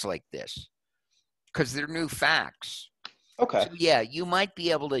that looks like this, because they're new facts. Okay. So yeah, you might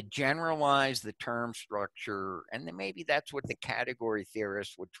be able to generalize the term structure, and then maybe that's what the category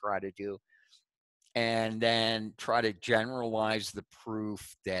theorists would try to do, and then try to generalize the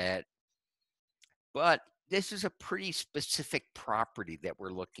proof that, but this is a pretty specific property that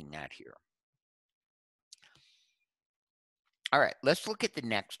we're looking at here. All right, let's look at the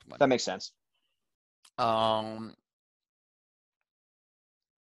next one. That makes sense. I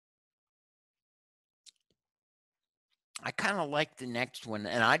kind of like the next one,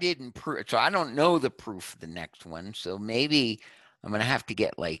 and I didn't prove, so I don't know the proof of the next one. So maybe I'm gonna have to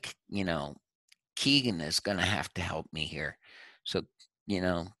get like, you know, Keegan is gonna have to help me here. So, you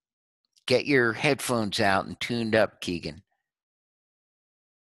know, get your headphones out and tuned up, Keegan.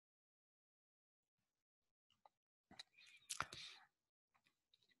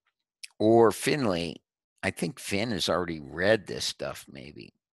 Or Finley. I think Finn has already read this stuff,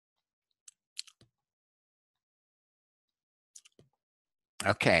 maybe.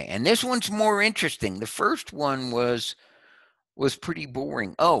 Okay, and this one's more interesting. The first one was pretty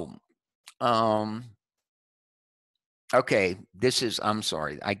boring. Oh, okay, I'm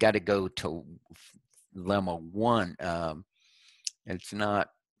sorry, I got to go to lemma 1. I'm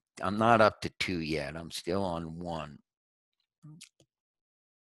not up to 2 yet. I'm still on 1.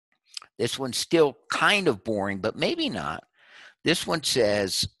 This one's still kind of boring, but maybe not. This one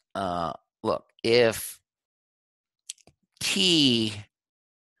says, look, if T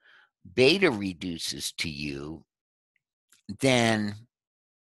beta reduces to U, then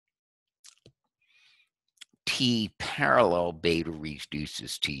T parallel beta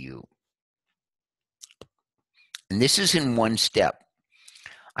reduces to U. And this is in one step.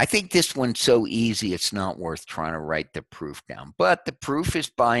 I think this one's so easy, it's not worth trying to write the proof down. But the proof is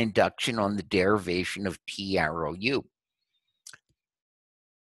by induction on the derivation of T arrow U.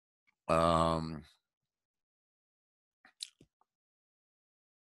 Oh,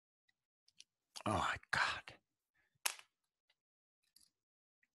 God.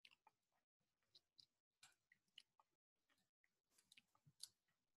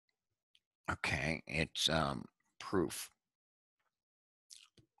 Okay, it's proof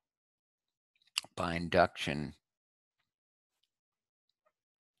by induction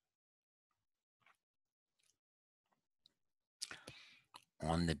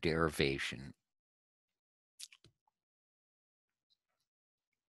on the derivation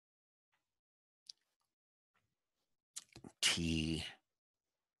T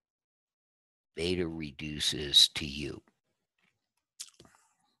beta reduces to U.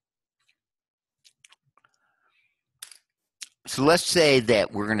 So let's say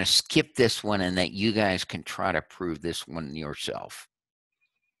that we're going to skip this one and that you guys can try to prove this one yourself.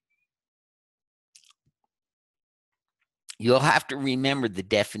 You'll have to remember the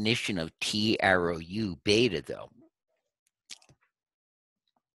definition of T arrow U beta, though.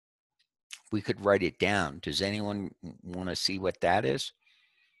 We could write it down. Does anyone want to see what that is?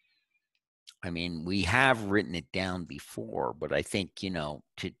 I mean, we have written it down before, but I think, you know,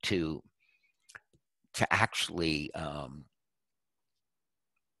 to actually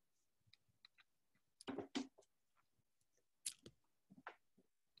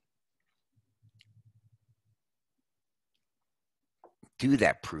do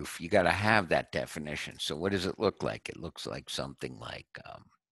that proof, you got to have that definition. So what does it look like? It looks like something like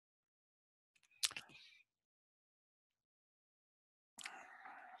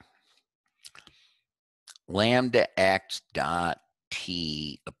lambda x dot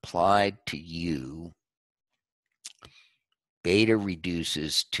t applied to U beta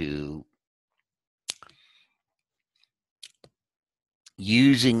reduces to,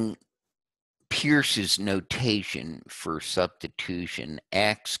 using Pierce's notation for substitution,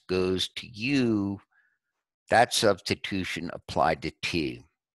 x goes to U, that substitution applied to T.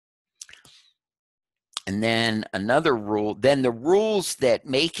 And then another rule, then the rules that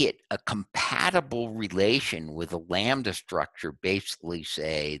make it a compatible relation with a lambda structure basically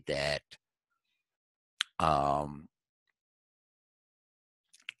say that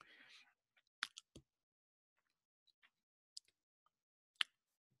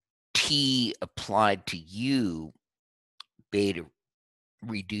T applied to U beta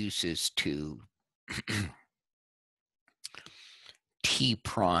reduces to T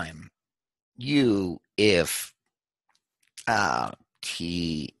prime U if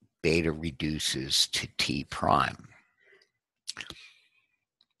T beta reduces to T prime.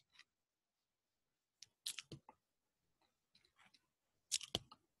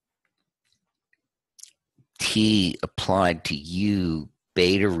 T applied to U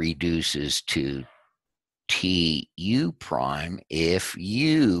beta reduces to T U prime if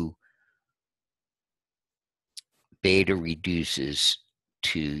U beta reduces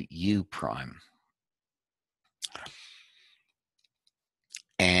to U prime.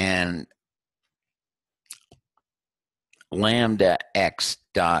 And lambda x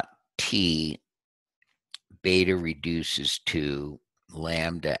dot T beta reduces to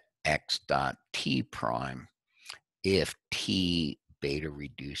lambda x dot T prime if T beta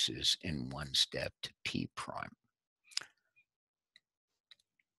reduces in one step to T prime.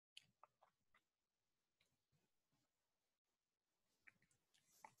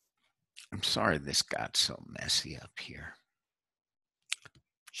 I'm sorry this got so messy up here.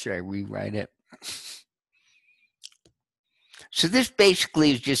 Should I rewrite it? So this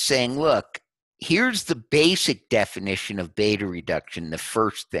basically is just saying, look, here's the basic definition of beta reduction, the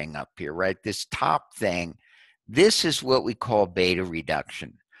first thing up here, right? This top thing, this is what we call beta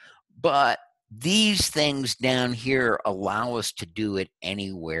reduction. But these things down here allow us to do it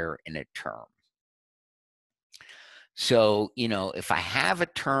anywhere in a term. So, you know, if I have a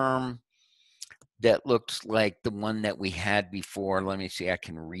term that looks like the one that we had before, let me see, I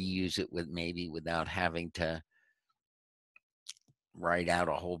can reuse it with maybe without having to write out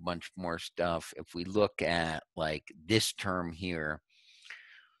a whole bunch more stuff. If we look at like this term here,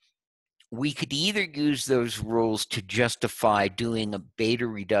 we could either use those rules to justify doing a beta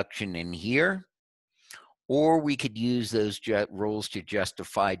reduction in here, or we could use those rules to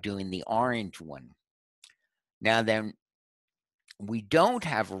justify doing the orange one. Now then, we don't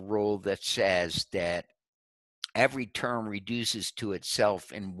have a rule that says that every term reduces to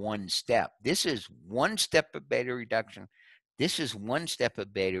itself in one step. This is one step of beta reduction. This is one step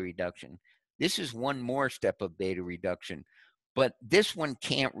of beta reduction. This is one more step of beta reduction. But this one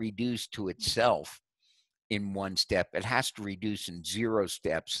can't reduce to itself in one step. It has to reduce in 0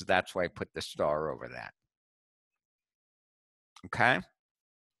 steps. So that's why I put the star over that. Okay?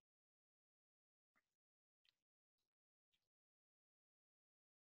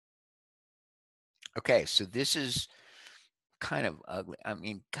 Okay, so this is kind of ugly. I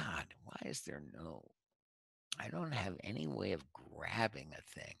mean, God, why is there no... I don't have any way of grabbing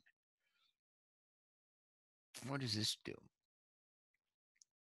a thing. What does this do?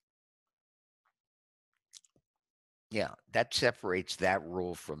 Yeah, that separates that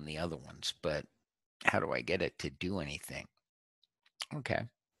rule from the other ones, but how do I get it to do anything? Okay.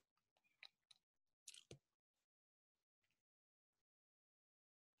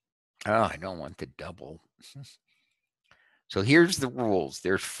 Oh, I don't want the double. So here's the rules.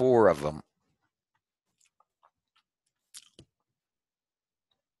 There's 4 of them.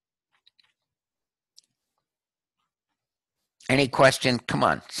 Any question? Come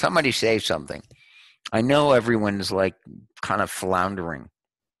on, somebody say something. I know everyone's like kind of floundering.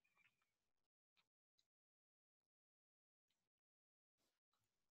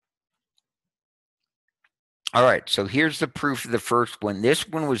 All right, so here's the proof of the first one. This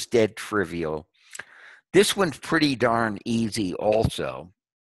one was dead trivial. This one's pretty darn easy also,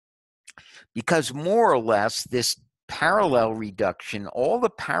 because more or less this parallel reduction, all the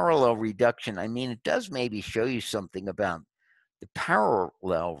parallel reduction, I mean, it does maybe show you something about the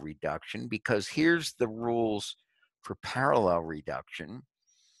parallel reduction, because here's the rules for parallel reduction.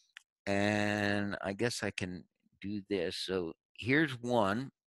 And I guess I can do this. So here's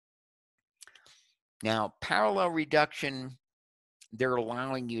one. Now, parallel reduction, they're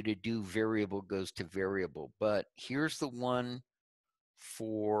allowing you to do variable goes to variable, but here's the one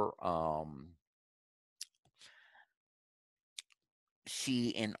for see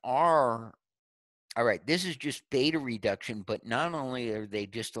in R. All right, this is just beta reduction, but not only are they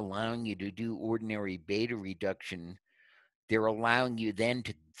just allowing you to do ordinary beta reduction, they're allowing you then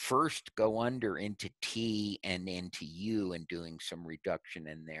to first go under into T and into U and doing some reduction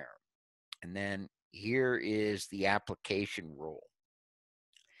in there. And then here is the application rule.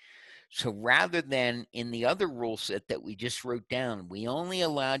 So rather than in the other rule set that we just wrote down, we only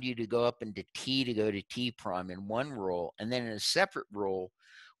allowed you to go up into T to go to T prime in one rule. And then in a separate rule,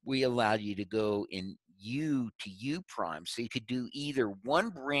 we allowed you to go in U to U prime. So you could do either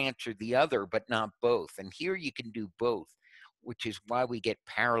one branch or the other, but not both. And here you can do both, which is why we get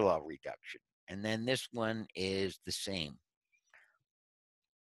parallel reduction. And then this one is the same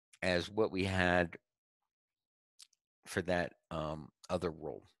as what we had for that other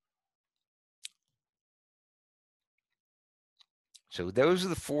rule. So those are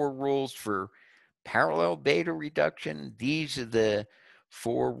the 4 rules for parallel beta reduction. These are the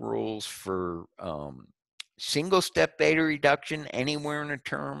 4 rules for single step beta reduction anywhere in a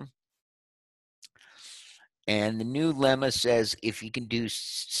term. And the new lemma says if you can do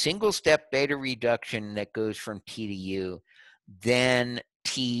single step beta reduction that goes from T to U, then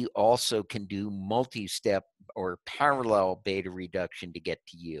T also can do multi-step or parallel beta reduction to get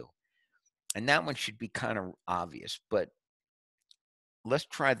to U. And that one should be kind of obvious, but let's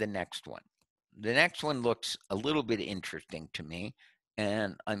try the next one. The next one looks a little bit interesting to me.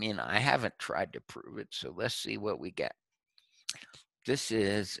 And I mean, I haven't tried to prove it, so let's see what we get. This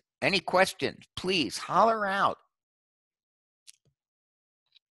is, any questions, please holler out.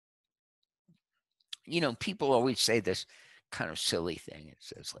 You know, people always say this kind of silly thing. It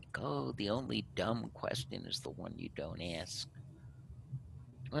says like, oh, the only dumb question is the one you don't ask.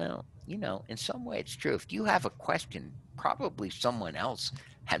 Well, you know, in some way it's true. If you have a question, probably someone else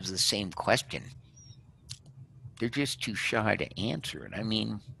has the same question. They're just too shy to answer it. I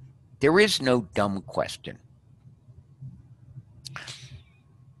mean, there is no dumb question.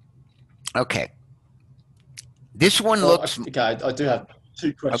 Okay. This one looks... Okay, I do have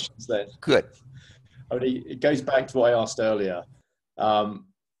 2 questions then. Good. I mean, it goes back to what I asked earlier.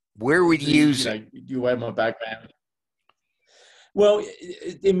 Where would you use it? You wear my background. Well,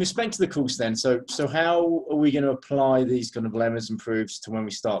 in respect to the course then, so how are we going to apply these kind of lemmas and proofs to when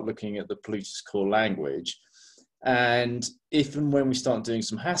we start looking at the Plutus core language? And if and when we start doing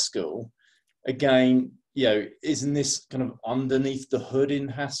some Haskell, again, you know, isn't this kind of underneath the hood in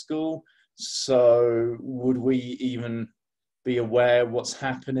Haskell? So would we even be aware what's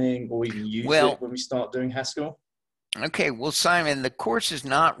happening or even use it when we start doing Haskell? Okay, well, Simon, the course is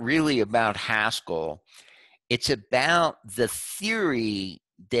not really about Haskell. It's about the theory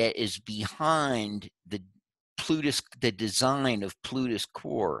that is behind the design of Plutus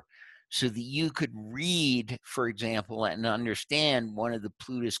core, so that you could read, for example, and understand one of the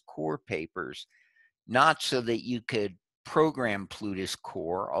Plutus core papers, not so that you could program Plutus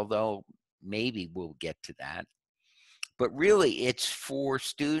core, although maybe we'll get to that. But really, it's for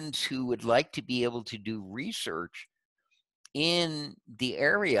students who would like to be able to do research in the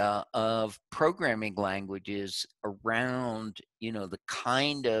area of programming languages around, you know, the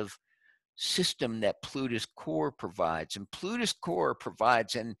kind of system that Plutus core provides. And Plutus core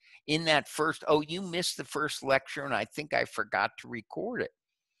provides, and in that first, oh, you missed the first lecture, and I think I forgot to record it.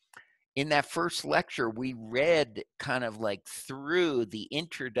 In that first lecture, we read kind of like through the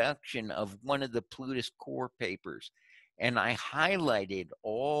introduction of one of the Plutus core papers, and I highlighted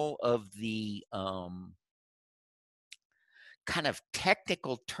all of the kind of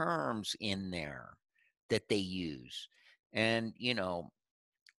technical terms in there that they use. And, you know,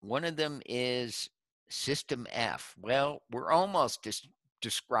 one of them is System F. Well, we're almost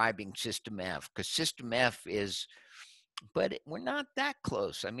describing System F, because System F is, but we're not that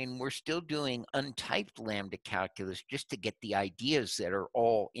close. I mean, we're still doing untyped lambda calculus just to get the ideas that are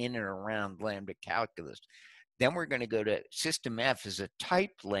all in and around lambda calculus. Then we're going to go to System F as a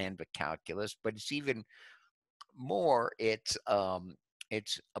typed lambda calculus, but it's even more. It's a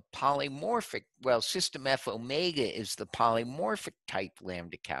polymorphic. Well, System F omega is the polymorphic type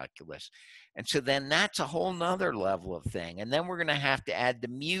lambda calculus. And so then that's a whole nother level of thing. And then we're going to have to add the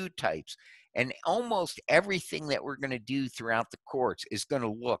mu types. And almost everything that we're going to do throughout the course is going to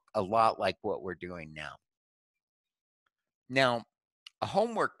look a lot like what we're doing now. Now, a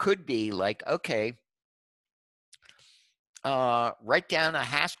homework could be like, okay, write down a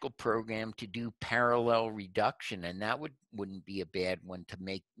Haskell program to do parallel reduction, and that wouldn't be a bad one to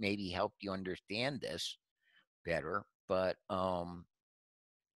maybe help you understand this better. But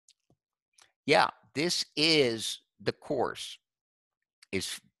yeah, this is the course,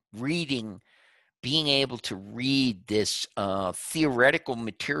 is reading, being able to read this theoretical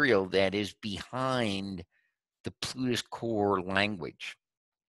material that is behind the Plutus core language.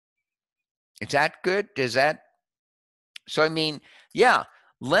 Is that good? Does that? So, I mean, yeah,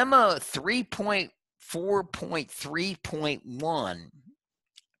 Lemma 3.4.3.1,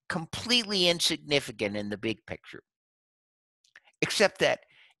 completely insignificant in the big picture, except that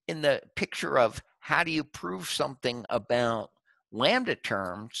in the picture of how do you prove something about lambda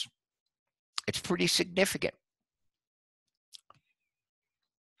terms, it's pretty significant.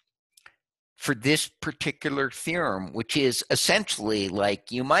 For this particular theorem, which is essentially,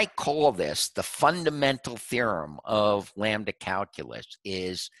 like, you might call this the fundamental theorem of lambda calculus,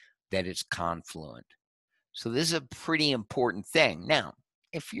 is that it's confluent. So this is a pretty important thing. Now,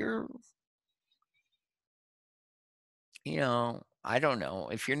 if you're, I don't know,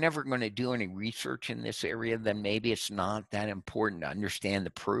 if you're never going to do any research in this area, then maybe it's not that important to understand the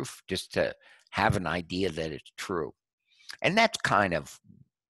proof, just to have an idea that it's true. And that's kind of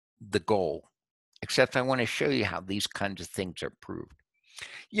the goal. Except I want to show you how these kinds of things are proved.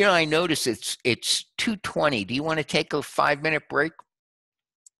 I notice it's 2:20. Do you want to take a 5-minute break?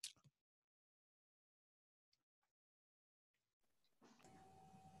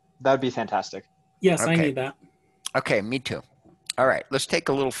 That would be fantastic. Yes, okay. I need that. Okay, me too. All right, let's take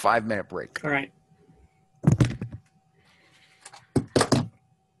a little 5-minute break. All right.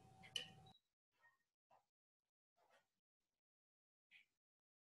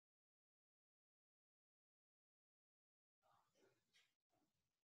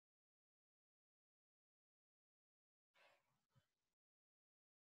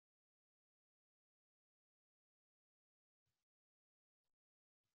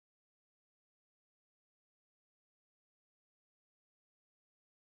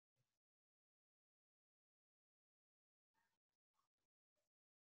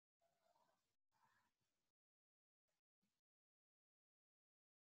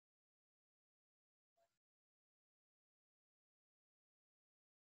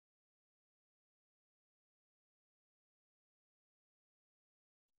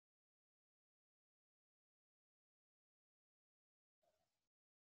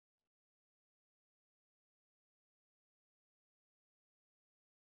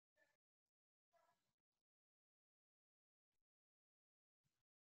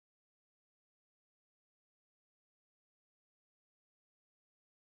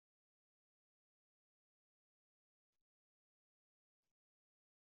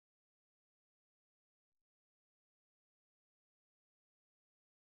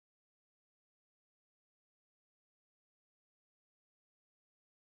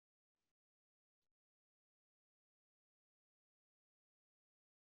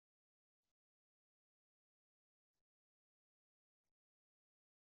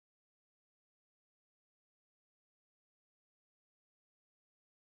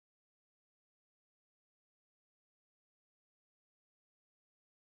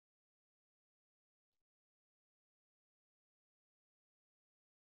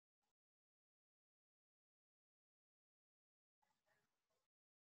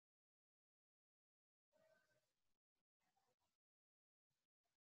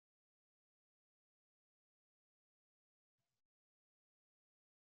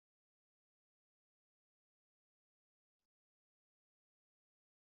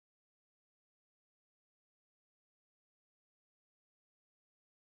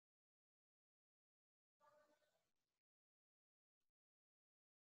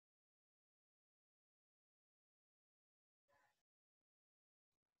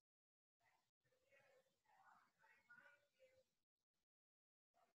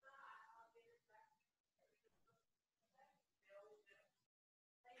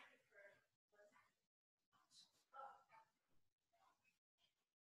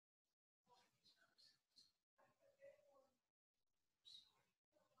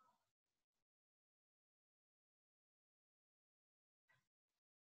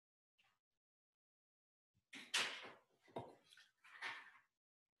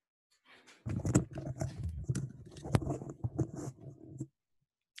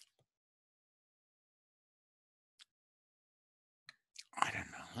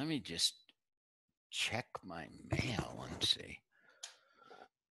 Let me just check my mail and see.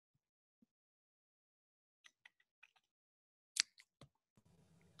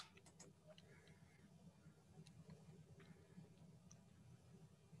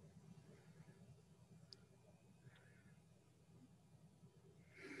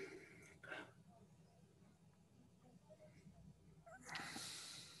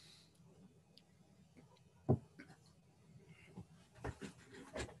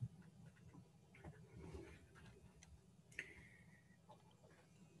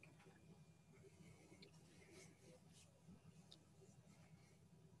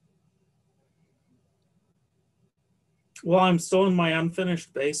 Well, I'm still in my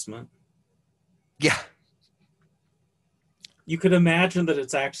unfinished basement. Yeah. You could imagine that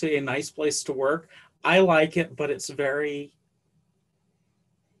it's actually a nice place to work. I like it, but it's very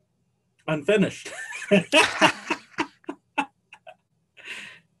unfinished.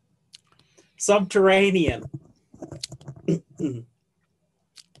 Subterranean.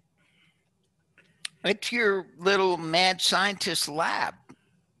 It's your little mad scientist lab.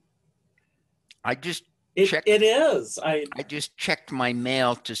 I just checked. It is. I just checked my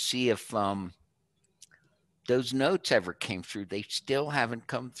mail to see if those notes ever came through. They still haven't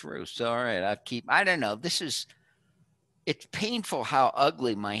come through. So all right, I don't know. It's painful how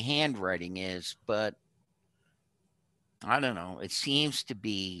ugly my handwriting is, but I don't know. It seems to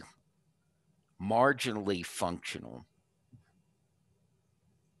be marginally functional.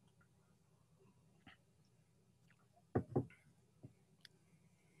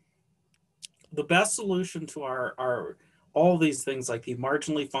 The best solution to our all these things like the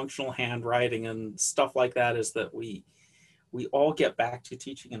marginally functional handwriting and stuff like that is that we all get back to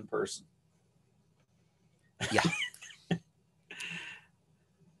teaching in person. Yeah.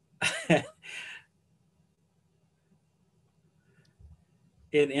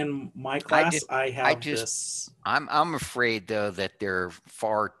 In my class, I have this. I'm afraid though that they're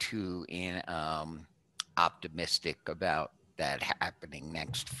far too optimistic about that happening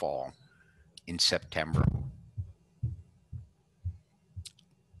next fall in September.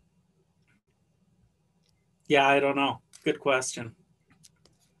 Yeah, I don't know. Good question.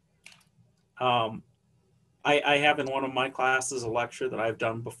 I have in one of my classes a lecture that I've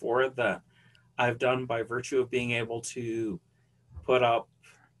done before that I've done by virtue of being able to put up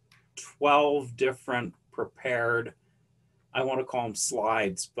 12 different prepared, I want to call them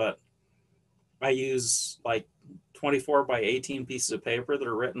slides, but I use like 24 by 18 pieces of paper that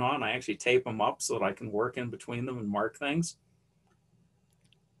are written on. I actually tape them up so that I can work in between them and mark things.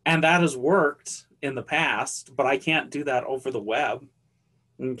 And that has worked in the past, but I can't do that over the web.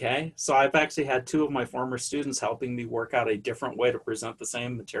 Okay. So I've actually had two of my former students helping me work out a different way to present the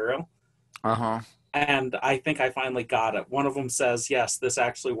same material. Uh-huh. And I think I finally got it. One of them says, yes, this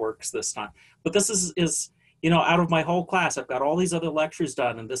actually works this time. But this is out of my whole class, I've got all these other lectures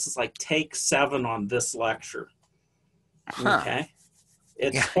done, and this is like take 7 on this lecture. Huh. Okay.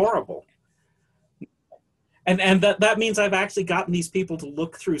 It's horrible. And that means I've actually gotten these people to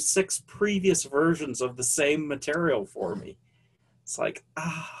look through 6 previous versions of the same material for me. It's like, All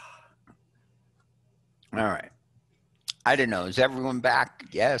right. I don't know. Is everyone back?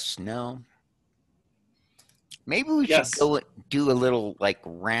 Yes, no. Maybe we should go do a little like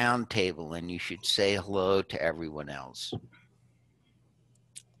round table and you should say hello to everyone else.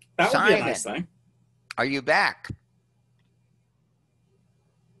 That would be a nice thing. Are you back?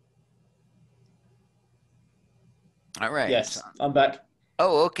 All right. Yes, I'm back.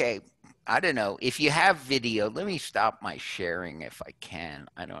 Oh, okay. I don't know. If you have video, let me stop my sharing if I can.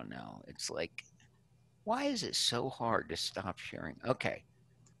 I don't know. It's like, why is it so hard to stop sharing? Okay.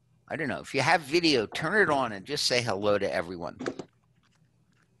 I don't know. If you have video, turn it on and just say hello to everyone.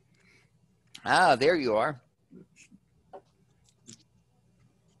 Ah, there you are.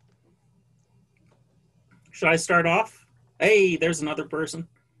 Should I start off? Hey, there's another person.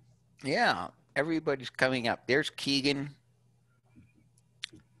 Yeah, everybody's coming up. There's Keegan.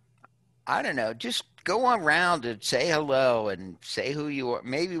 I don't know. Just go around and say hello and say who you are.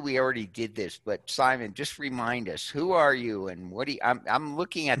 Maybe we already did this, but Simon, just remind us, who are you and what do you, I'm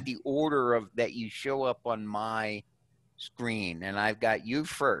looking at the order of that you show up on my screen, and I've got you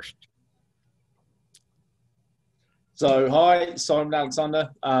first. So, hi, Simon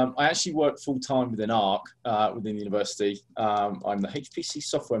Alexander. I actually work full-time within ARC, within the university. I'm the HPC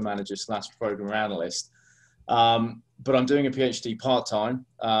software manager / program analyst. But I'm doing a PhD part-time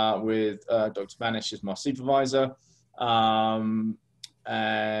with Dr. Manish as my supervisor. And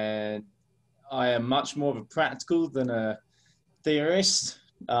I am much more of a practical than a theorist.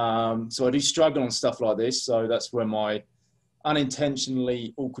 So I do struggle on stuff like this. So that's where my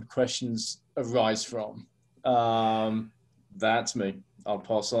unintentionally awkward questions arise from. That's me. I'll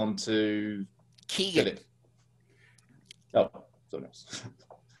pass on to Keegan. Philip. Oh, someone else.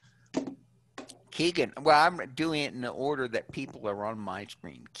 Keegan. Well, I'm doing it in the order that people are on my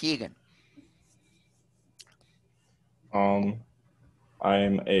screen. Keegan.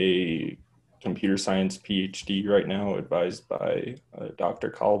 I'm a computer science PhD right now, advised by Dr.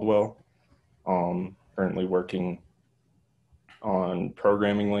 Caldwell. Currently working on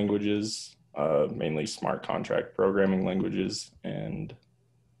programming languages, mainly smart contract programming languages, and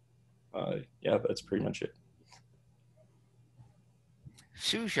yeah, that's pretty much it.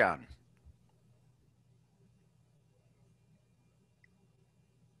 Sujan.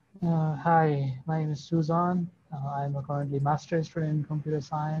 Hi, my name is Suzan. I'm a currently master's student in computer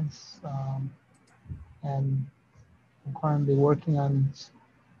science, and I'm currently working on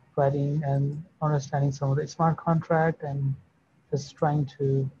writing and understanding some of the smart contract and just trying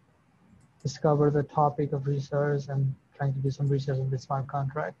to discover the topic of research and trying to do some research in the smart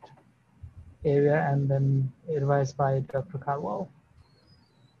contract area, and then advised by Dr. Caldwell.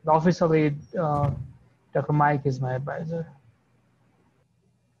 Officially, Dr. Mike is my advisor.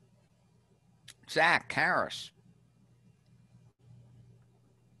 Zach Harris.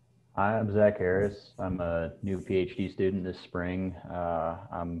 Hi, I'm Zach Harris. I'm a new PhD student this spring.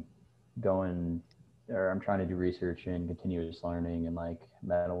 I'm trying to do research in continuous learning and like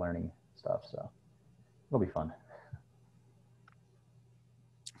meta learning stuff. So it'll be fun.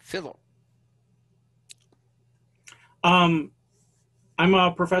 Philip. I'm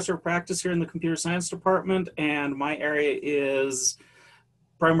a professor of practice here in the computer science department, and my area is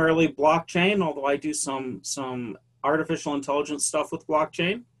primarily blockchain, although I do some artificial intelligence stuff with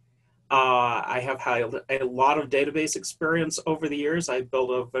blockchain. I have had a lot of database experience over the years. I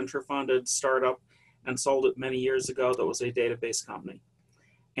built a venture-funded startup and sold it many years ago that was a database company.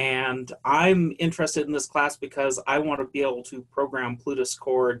 And I'm interested in this class because I want to be able to program Plutus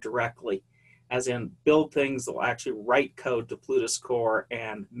Core directly, as in build things that will actually write code to Plutus Core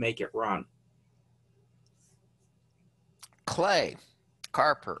and make it run. Clay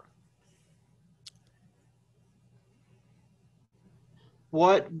Carper.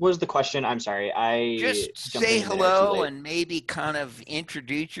 What was the question? I'm sorry. I just say hello and maybe kind of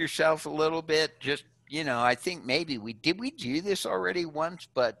introduce yourself a little bit. Just, you know, I think maybe we do this already once,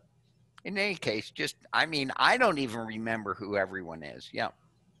 but in any case, just, I mean, I don't even remember who everyone is. Yeah.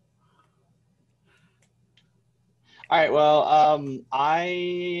 All right. Well,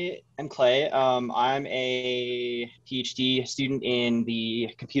 I am Clay. I'm a PhD student in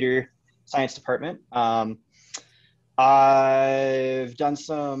the computer science department. I've done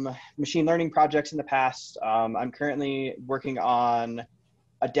some machine learning projects in the past. I'm currently working on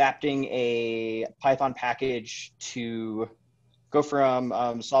adapting a Python package to go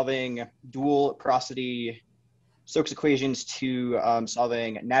from solving dual porosity Stokes equations to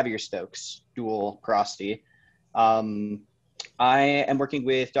solving Navier-Stokes dual porosity. I am working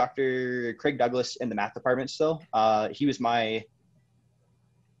with Dr. Craig Douglas in the math department still. He was my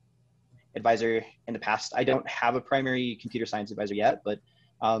advisor in the past. I don't have a primary computer science advisor yet, but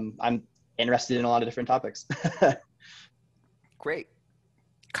I'm interested in a lot of different topics. Great.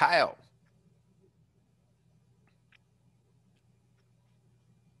 Kyle.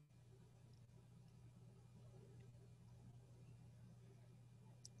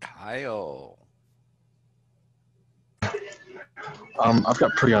 Kyle. I've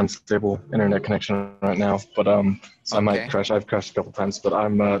got pretty unstable internet connection right now, but so I might crash. I've crashed a couple times, but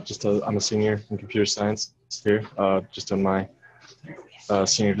I'm I'm a senior in computer science here, just in my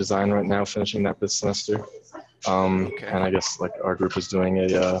senior design right now, finishing that this semester. And I guess like our group is doing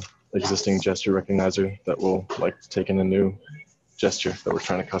a existing gesture recognizer that will like take in a new gesture that we're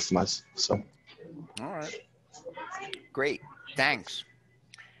trying to customize. So. All right. Great. Thanks.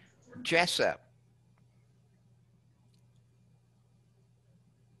 Jessup.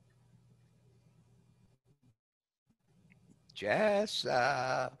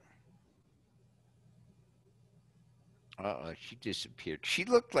 Jessup. Uh-oh, she disappeared. She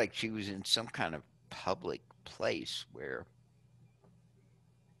looked like she was in some kind of public place where...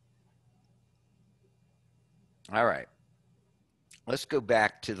 All right. Let's go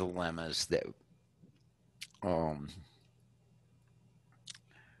back to the lemmas that...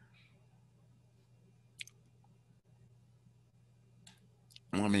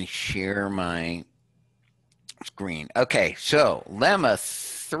 let me share my screen. Okay, so lemma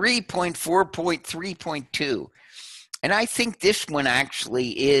 3.4.3.2. And I think this one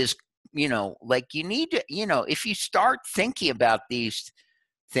actually is, you know, like you need to, you know, if you start thinking about these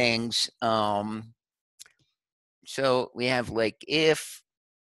things, So we have like if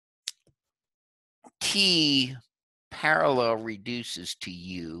T parallel reduces to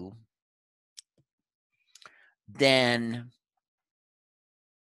U, then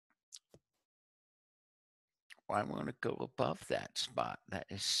I want to go above that spot. That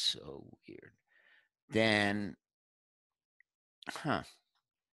is so weird. Then,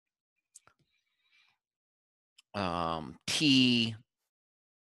 T,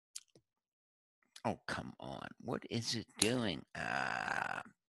 oh, come on. What is it doing?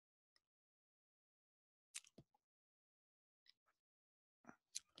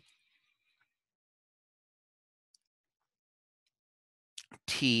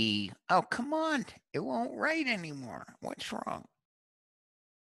 T, oh, come on. It won't write anymore. What's wrong?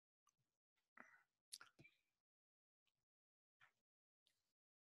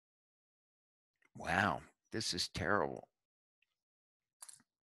 Wow, this is terrible.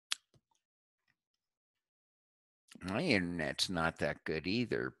 My internet's not that good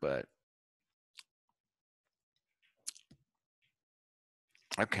either, but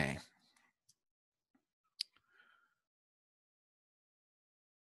okay.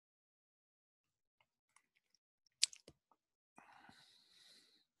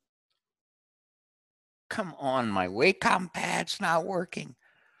 Come on, my Wacom pad's not working.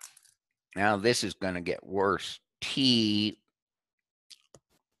 Now this is going to get worse. T,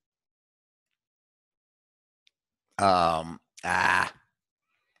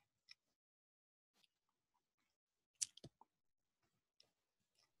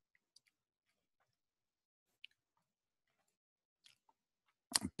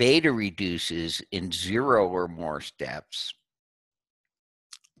 beta reduces in 0 or more steps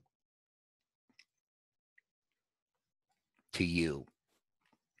to U.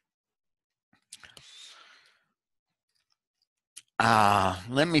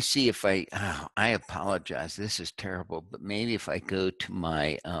 Let me see if I apologize. This is terrible, but maybe if I go to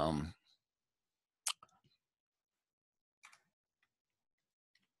my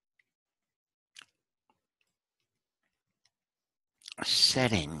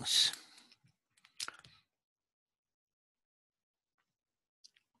settings.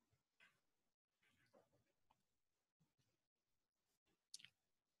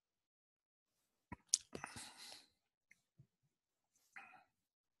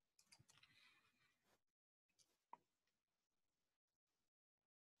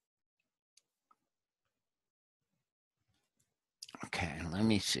 Okay, let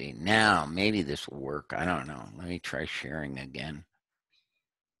me see. Now, maybe this will work. I don't know. Let me try sharing again.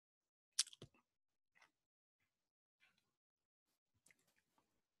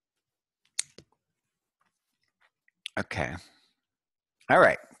 Okay. All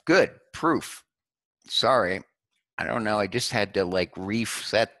right, good. Proof. Sorry. I don't know. I just had to like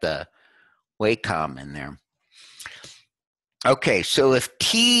reset the Wacom in there. Okay, so if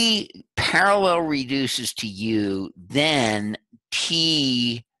T parallel reduces to U, then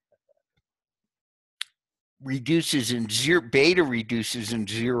T reduces in 0, beta reduces in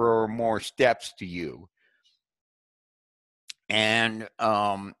 0 or more steps to U. And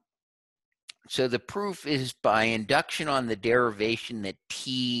so the proof is by induction on the derivation that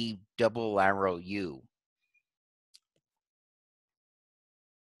T double arrow U.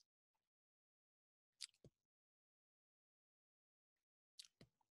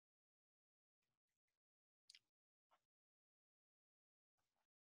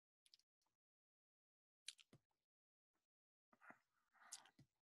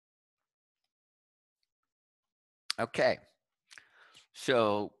 Okay,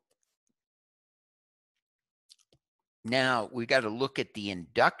 so now we got to look at the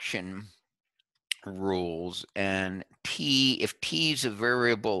induction rules, and T, if T is a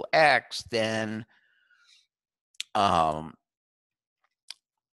variable X, then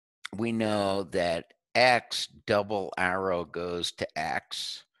we know that X double arrow goes to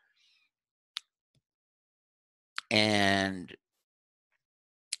X, and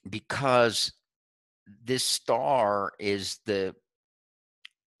because this star is the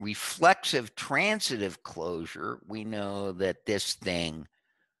reflexive transitive closure, we know that this thing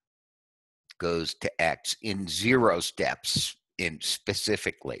goes to X in 0 steps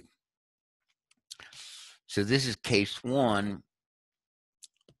specifically. So this is case 1.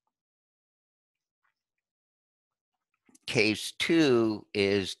 Case 2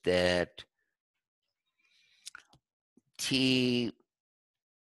 is that T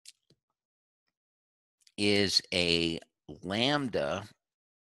is a lambda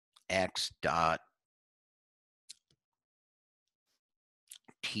X dot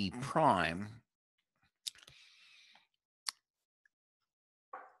T prime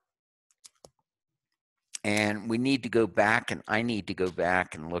And we need to go back, and I need to go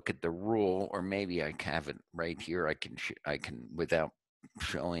back and look at the rule, or maybe I have it right here. I can without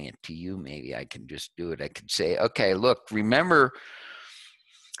showing it to you, maybe I can just do it. I can say, okay, look, remember,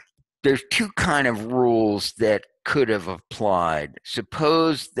 there's two kind of rules that could have applied.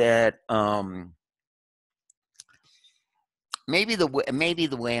 Suppose that maybe the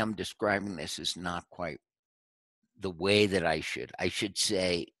way I'm describing this is not quite the way that I should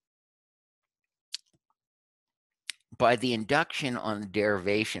say, by the induction on the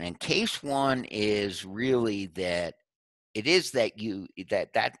derivation, and case one is really that it is that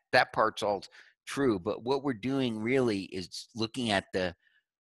that part's all true, but what we're doing really is looking at the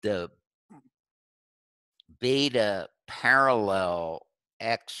beta parallel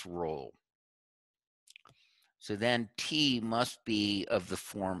X rule. So then T must be of the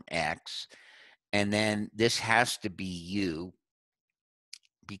form X, and then this has to be U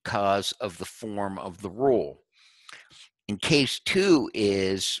because of the form of the rule. In case two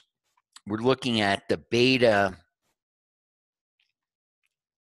is we're looking at the beta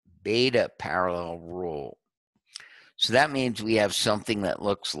parallel rule. So that means we have something that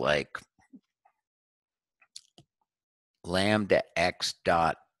looks like lambda x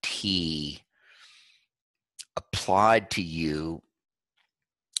dot t applied to U,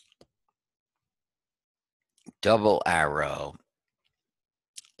 double arrow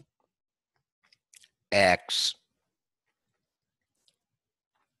x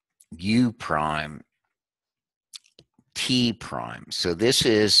U prime T prime. So this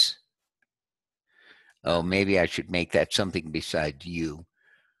is, oh, maybe I should make that something besides U.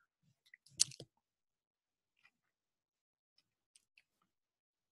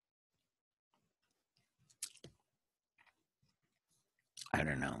 I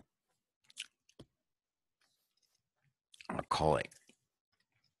don't know. I'll call it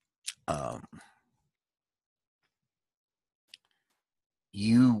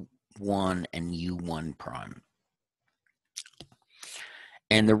U1 and U1 prime.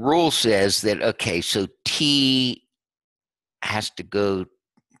 And the rule says that, okay, so T has to go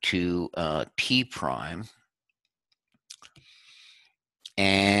to T prime,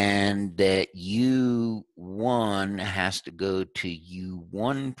 and that U1 has to go to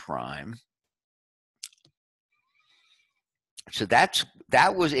U1 prime. So if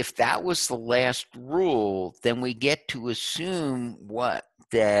that was the last rule, then we get to assume what?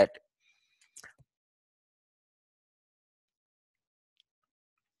 That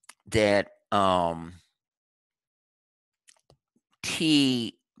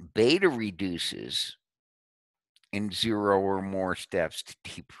T beta reduces in 0 or more steps to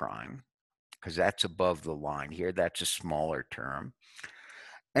T prime, because that's above the line here. That's a smaller term.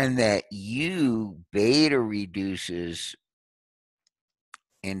 And that U beta reduces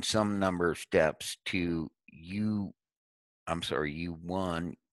in some number of steps to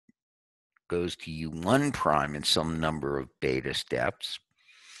U1 goes to U1 prime in some number of beta steps.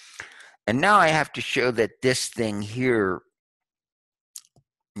 And now I have to show that this thing here,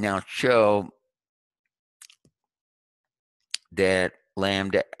 now show that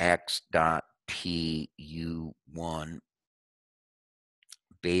lambda x dot T U1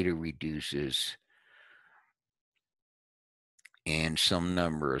 beta reduces in some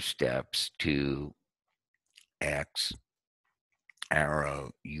number of steps to X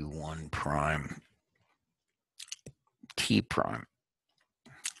arrow U1 prime T prime.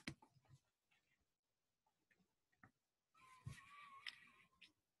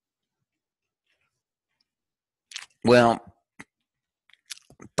 Well,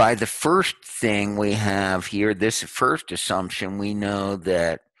 by the first thing we have here, this first assumption, we know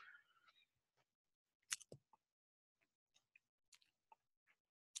that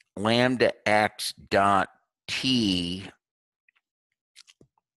lambda x dot T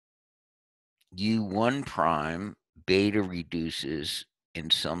U1 prime beta reduces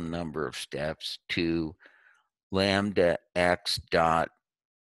in some number of steps to lambda x dot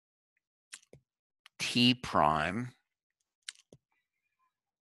T prime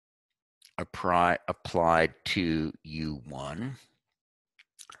applied to U1,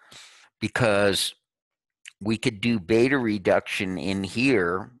 because we could do beta reduction in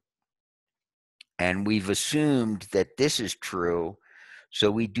here, and we've assumed that this is true.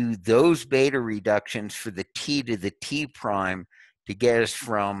 So we do those beta reductions for the T to the T prime to get us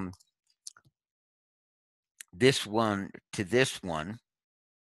from this one to this one.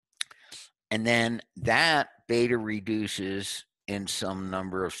 And then that beta reduces in some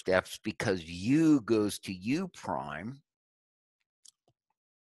number of steps because U goes to U prime.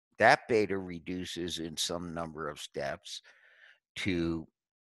 That beta reduces in some number of steps to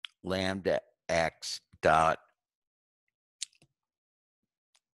lambda x dot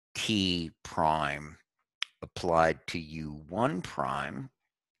t prime applied to u1 prime.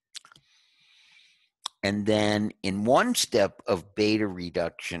 And then in one step of beta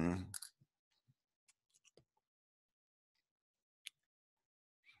reduction,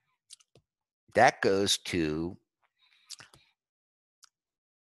 that goes to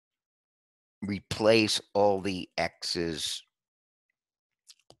replace all the x's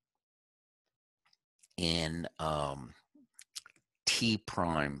in t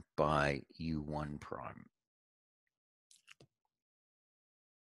prime by u1 prime.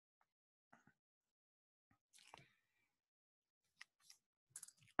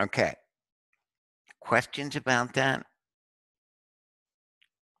 Okay. Questions about that?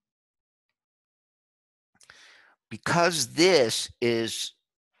 Because this is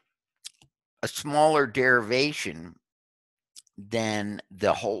a smaller derivation than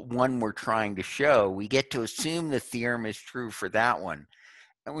the whole one we're trying to show, we get to assume the theorem is true for that one.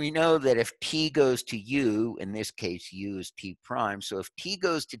 And we know that if t goes to u, in this case, u is t prime. So if t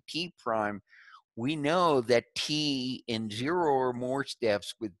goes to t prime, we know that t in 0 or more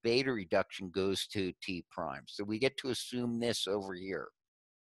steps with beta reduction goes to t prime. So we get to assume this over here.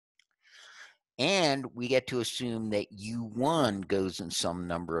 And we get to assume that u1 goes in some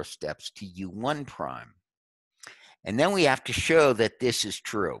number of steps to u1 prime. And then we have to show that this is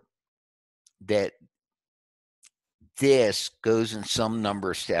true, that this goes in some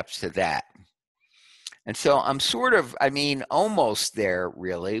number of steps to that. And so I'm sort of, I mean, almost there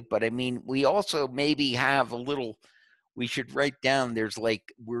really, but I mean, we also maybe have a little, we should write down, there's like,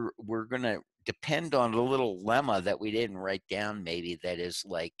 we're going to depend on a little lemma that we didn't write down maybe, that is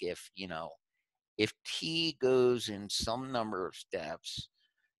like, if, you know, if t goes in some number of steps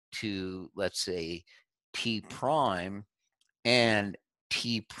to, let's say, t prime, and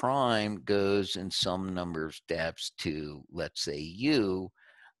t prime goes in some number of steps to, let's say, u,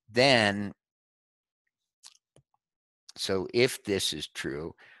 then, so if this is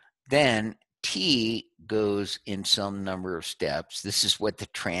true, then t goes in some number of steps. This is what the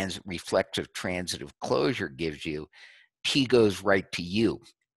reflexive transitive closure gives you. T goes right to u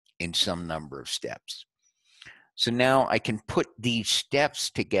in some number of steps. So now I can put these steps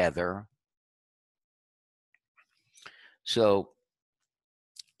together. So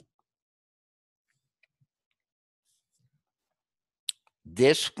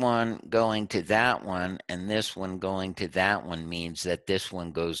this one going to that one and this one going to that one means that this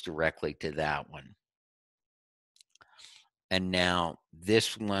one goes directly to that one. And now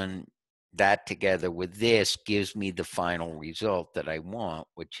this one, that together with this gives me the final result that I want,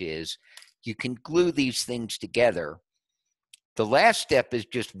 which is you can glue these things together. The last step is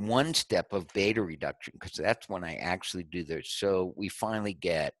just one step of beta reduction, because that's when I actually do this. So we finally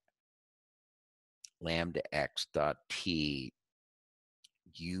get lambda x dot t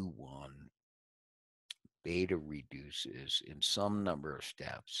u1 beta reduces in some number of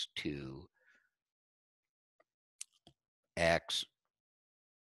steps to x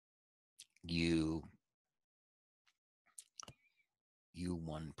u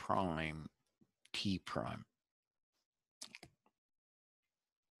u1 prime t prime.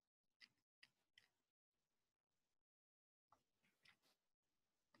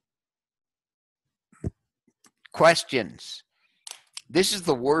 Questions? This is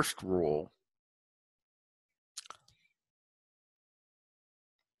the worst rule.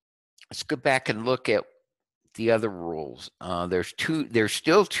 Let's go back and look at the other rules. There's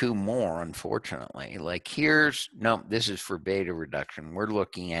still two more, unfortunately. Like here's, no, this is for beta reduction. We're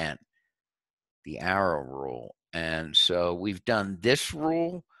looking at the arrow rule. And so we've done this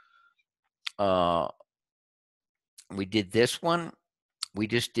rule. We did this one. We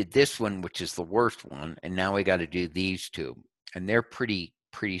just did this one, which is the worst one. And now we got to do these two. And they're pretty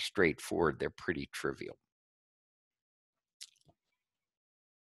straightforward. They're pretty trivial.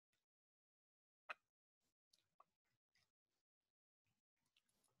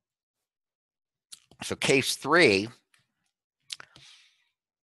 So case 3,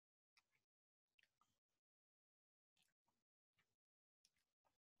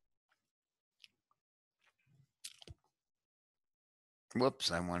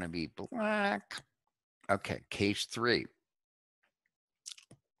 whoops, I want to be black. Okay, case 3.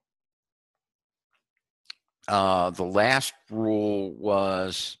 The last rule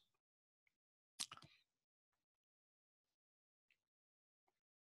was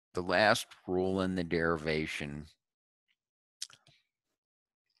the last rule in the derivation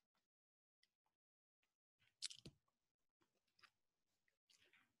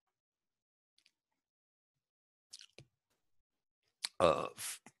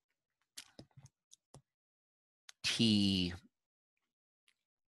of T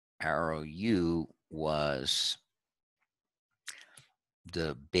arrow U was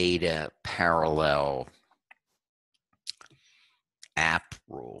the beta parallel app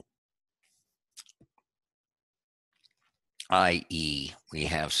rule, i.e., we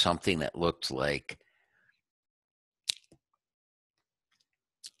have something that looks like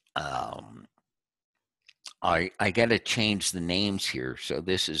I got to change the names here. So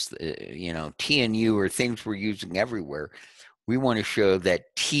this is, the, T and U are things we're using everywhere. We want to show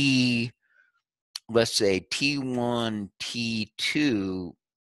that T, let's say T1, T2,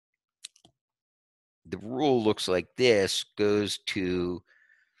 the rule looks like this, goes to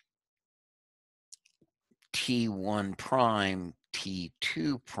T1 prime,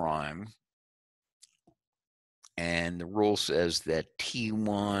 T2 prime. And the rule says that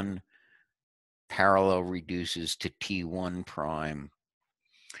T1 parallel reduces to T1 prime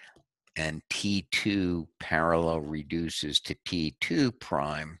and T2 parallel reduces to T2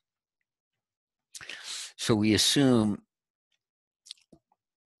 prime. So we assume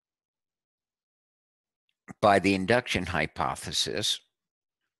by the induction hypothesis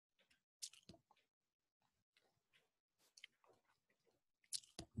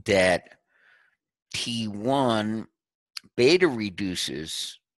that T1 beta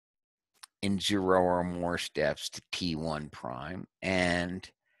reduces in 0 or more steps to T1 prime, and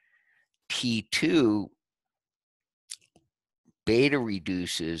T2 beta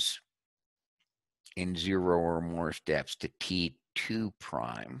reduces in 0 or more steps to T2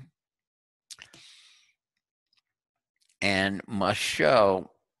 prime, and must show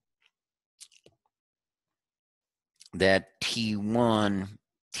that T1,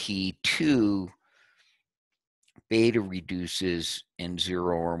 T2 beta reduces in 0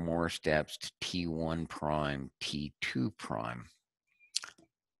 or more steps to T1 prime, T2 prime.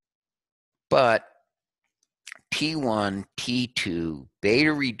 But T1, T2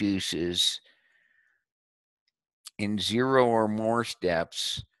 beta reduces in 0 or more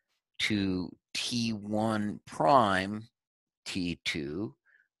steps to T1 prime, T2,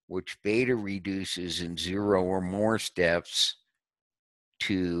 which beta reduces in 0 or more steps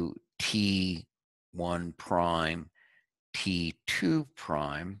to T1 prime, T2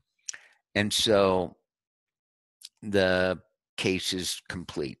 prime. And so the case is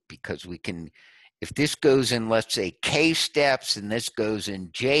complete because we can, if this goes in, let's say, K steps and this goes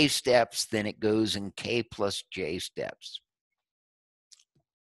in J steps, then it goes in K plus J steps.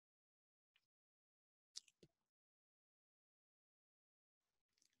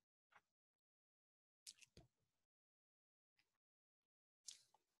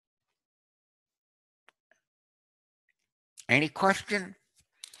 Any question?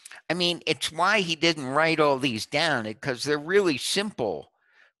 I mean, it's why he didn't write all these down, because they're really simple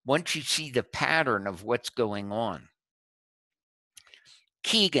once you see the pattern of what's going on.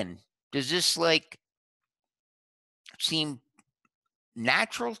 Keegan, does this seem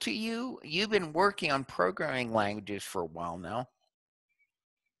natural to you? You've been working on programming languages for a while now.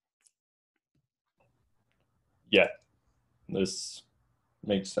 Yeah, this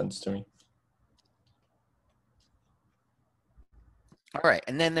makes sense to me. All right,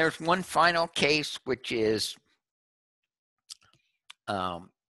 and then there's one final case, which is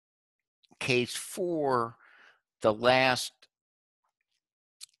case 4, the last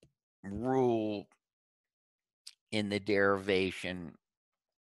rule in the derivation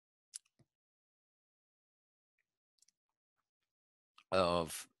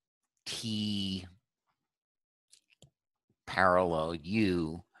of T parallel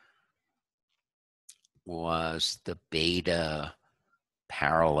U was the beta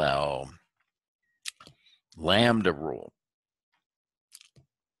parallel lambda rule.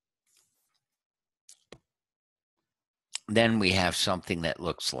 Then we have something that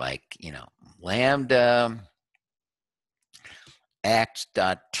looks like, lambda x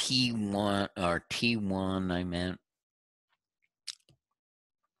dot T1, or T1 I meant,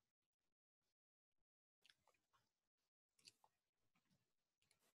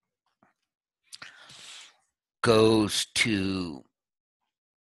 goes to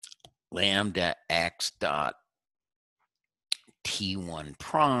lambda x dot T1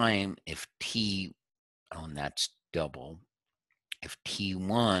 prime if T, and that's double, if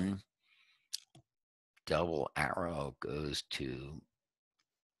T1 double arrow goes to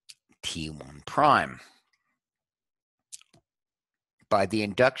T1 prime. By the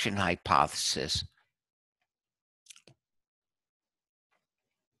induction hypothesis,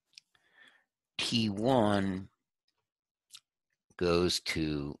 T1 goes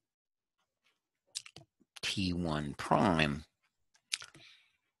to T1 prime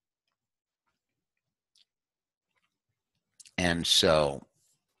And so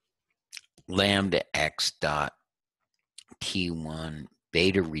lambda x dot t1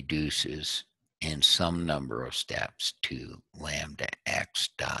 beta reduces in some number of steps to lambda x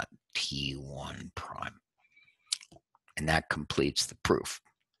dot t1 prime. And that completes the proof.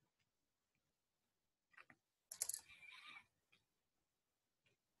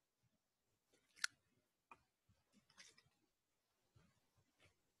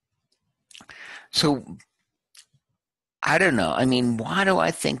 So I don't know. I mean, why do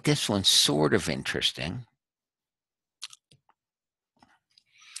I think this one's sort of interesting?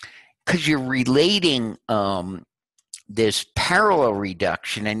 Because you're relating this parallel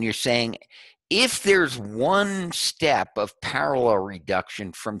reduction, and you're saying if there's one step of parallel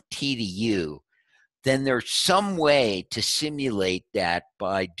reduction from T to U, then there's some way to simulate that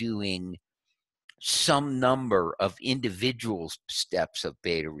by doing some number of individual steps of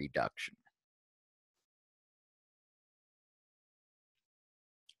beta reduction.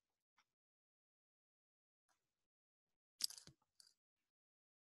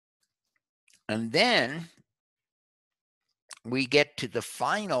 And then we get to the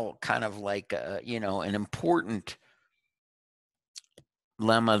final kind of like, you know, an important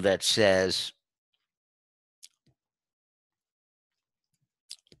lemma that says,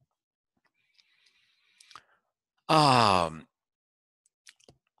 lemma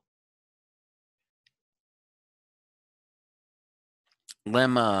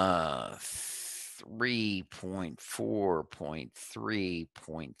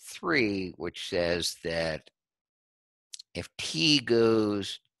 3.4.3.3, which says that if t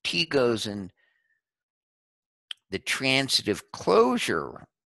goes in the transitive closure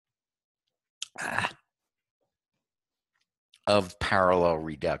of parallel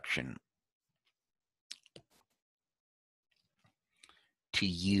reduction to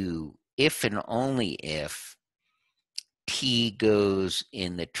U, if and only if T goes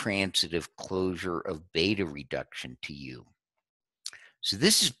in the transitive closure of beta reduction to U. So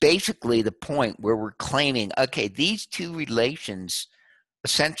this is basically the point where we're claiming, okay, these two relations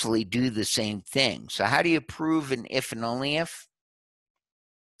essentially do the same thing. So how do you prove an if and only if?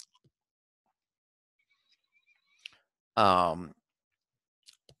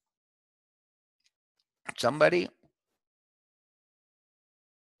 Somebody?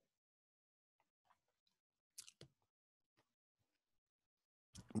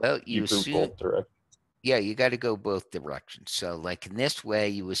 Well, you assume both directions. Yeah, you got to go both directions. So like in this way,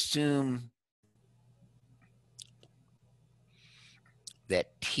 you assume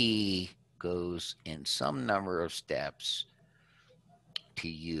that T goes in some number of steps to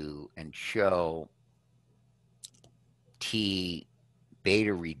U and show T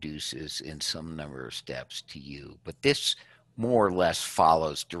beta reduces in some number of steps to U. But this more or less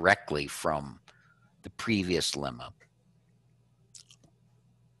follows directly from the previous lemma.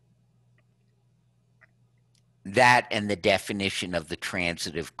 That and the definition of the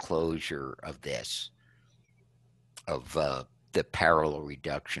transitive closure of this, of the parallel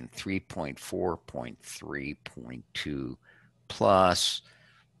reduction, 3.4.3.2 plus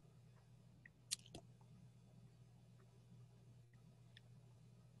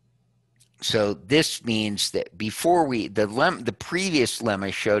so this means that before the previous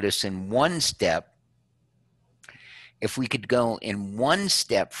lemma showed us in one step, if we could go in one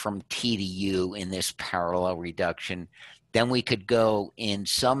step from T to U in this parallel reduction, then we could go in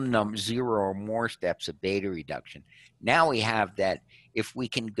some 0 or more steps of beta reduction. Now we have that if we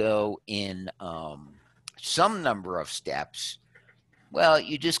can go in some number of steps, well,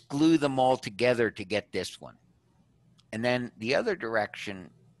 you just glue them all together to get this one. And then the other direction,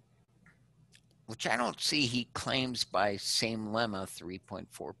 which I don't see he claims by same lemma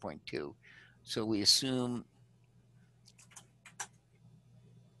 3.4.2. So we assume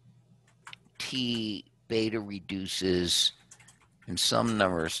T beta reduces in some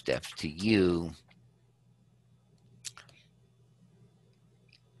number of steps to U,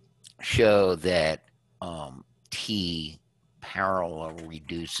 show that T parallel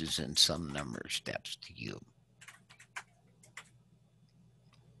reduces in some number of steps to U.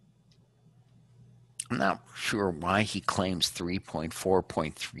 I'm not sure why he claims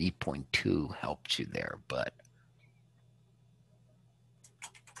 3.4.3.2 helps you there, but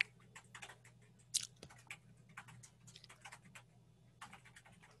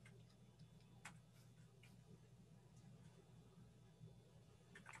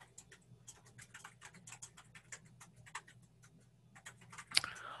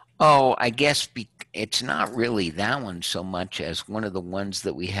oh, I guess it's not really that one so much as one of the ones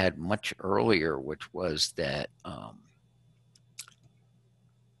that we had much earlier, which was that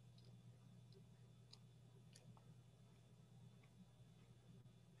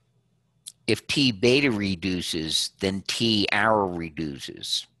if T beta reduces, then T arrow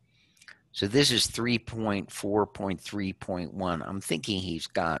reduces. So this is 3.4.3.1. I'm thinking he's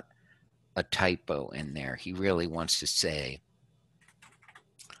got a typo in there. He really wants to say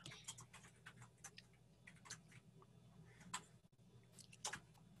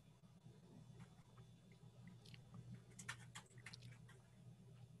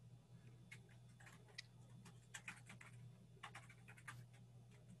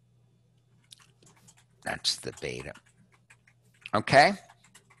that's the beta. Okay.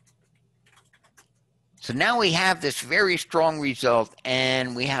 So now we have this very strong result,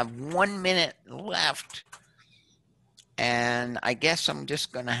 and we have 1 minute left. And I guess I'm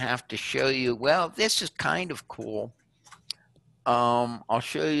just going to have to show you, well, this is kind of cool. I'll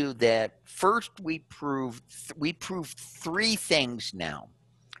show you that first we proved 3 things now.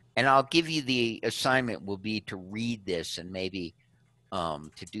 And I'll give you the assignment will be to read this and maybe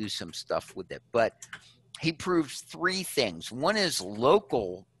to do some stuff with it. But he proves 3 things. One is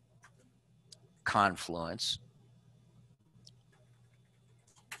local confluence.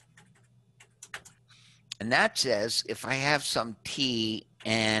 And that says if I have some T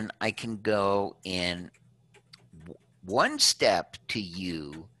and I can go in 1 step to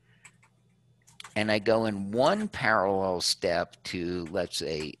U, and I go in 1 parallel step to, let's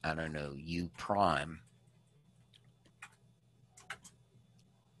say, I don't know, U prime,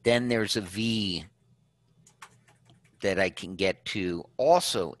 then there's a V that I can get to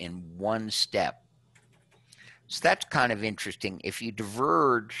also in 1 step. So that's kind of interesting. If you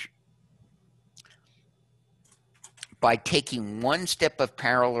diverge by taking 1 step of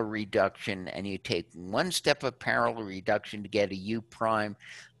parallel reduction and you take 1 step of parallel reduction to get a U prime,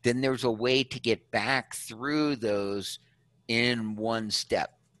 then there's a way to get back through those in 1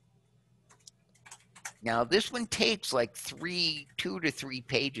 step. Now this one takes like 2 to 3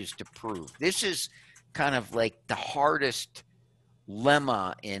 pages to prove. This is kind of like the hardest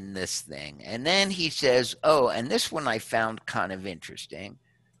lemma in this thing. And then he says, oh, and this one I found kind of interesting.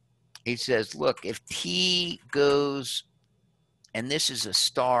 He says, look, if T goes, and this is a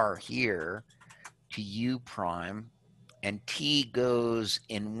star here, to U prime, and T goes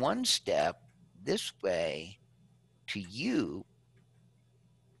in 1 step this way to U,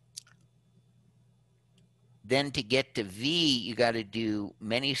 then to get to V, you got to do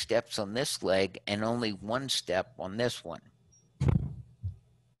many steps on this leg and only 1 step on this one.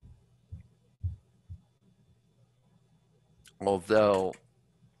 Although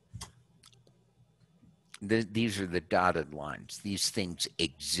these are the dotted lines. These things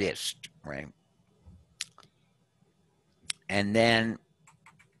exist, right? And then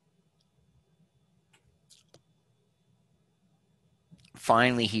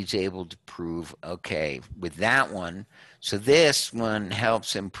finally he's able to prove, okay, with that one, so this one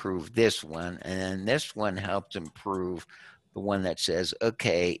helps improve this one, and then this one helps improve the one that says,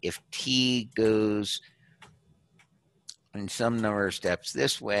 okay, if T goes in some number of steps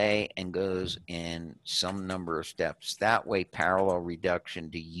this way and goes in some number of steps that way, parallel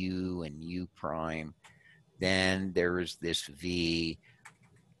reduction to U and U prime, then there is this V,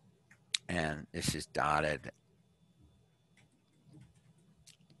 and this is dotted.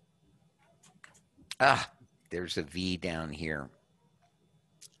 There's a V down here,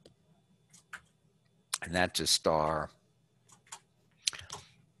 and that's a star.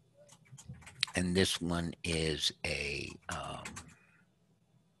 And this one is a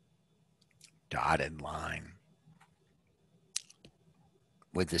dotted line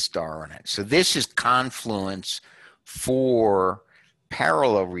with the star on it. So this is confluence for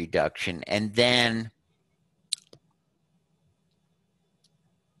parallel reduction. And then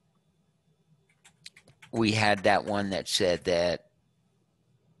we had that one that said that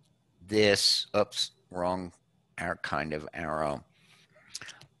this, oops, wrong kind of arrow.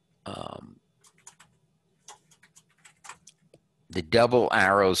 The double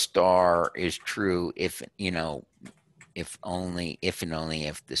arrow star is true if, you know, if and only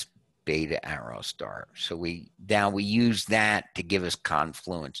if this beta arrow star. So we use that to give us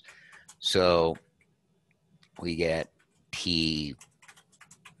confluence. So we get T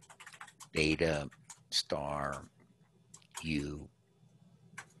beta star U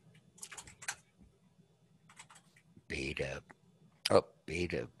beta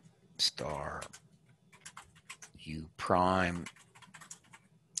star U prime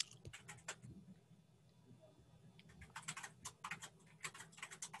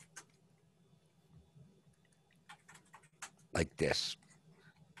like this.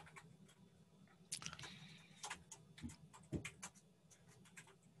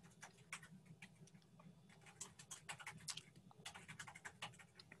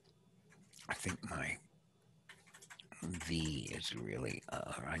 is really,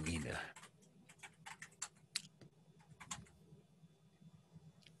 I need to.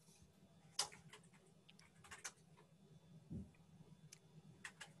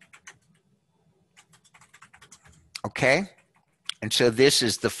 Okay, and so this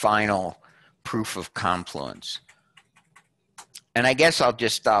is the final proof of Confluence. And I guess I'll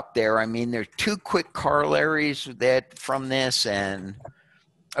just stop there. I mean, there's two quick corollaries that from this and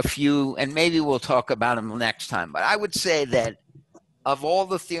a few, and maybe we'll talk about them next time. But I would say that of all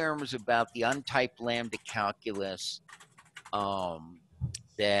the theorems about the untyped lambda calculus,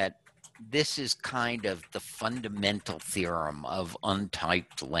 that this is kind of the fundamental theorem of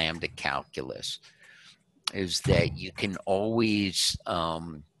untyped lambda calculus, is that you can always,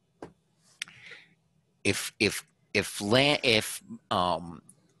 if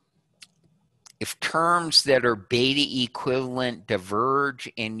terms that are beta equivalent diverge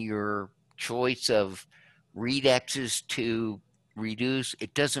in your choice of redexes to reduce,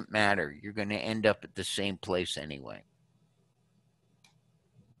 it doesn't matter. You're going to end up at the same place anyway.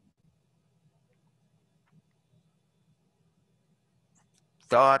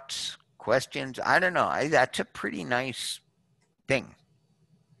 Thoughts, questions? I don't know. That's a pretty nice thing.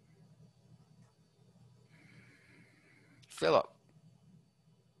 Philip.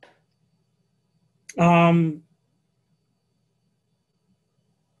 I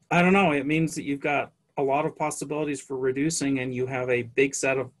don't know. It means that you've got a lot of possibilities for reducing and you have a big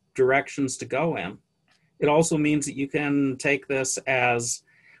set of directions to go in. It also means that you can take this as,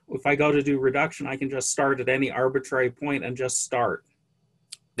 if I go to do reduction, I can just start at any arbitrary point and just start.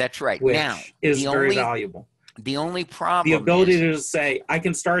 That's right. Which now, is very valuable. The only problem the ability to say, I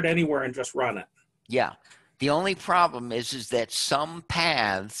can start anywhere and just run it. Yeah. The only problem is that some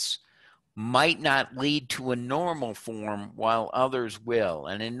paths might not lead to a normal form while others will.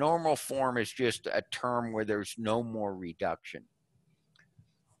 And a normal form is just a term where there's no more reduction.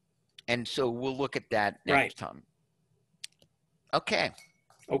 And so we'll look at that next time. Okay.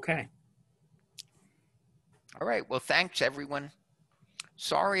 Okay. All right. Well, thanks, everyone.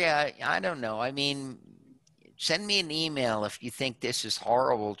 Sorry, I don't know. I mean, send me an email if you think this is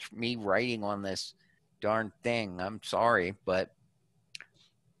horrible, me writing on this darn thing. I'm sorry, but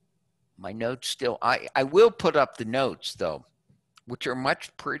my notes still, I will put up the notes, though, which are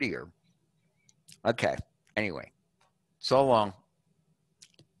much prettier. Okay. Anyway, so long.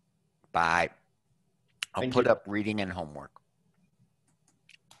 Bye. I'll put up reading and homework.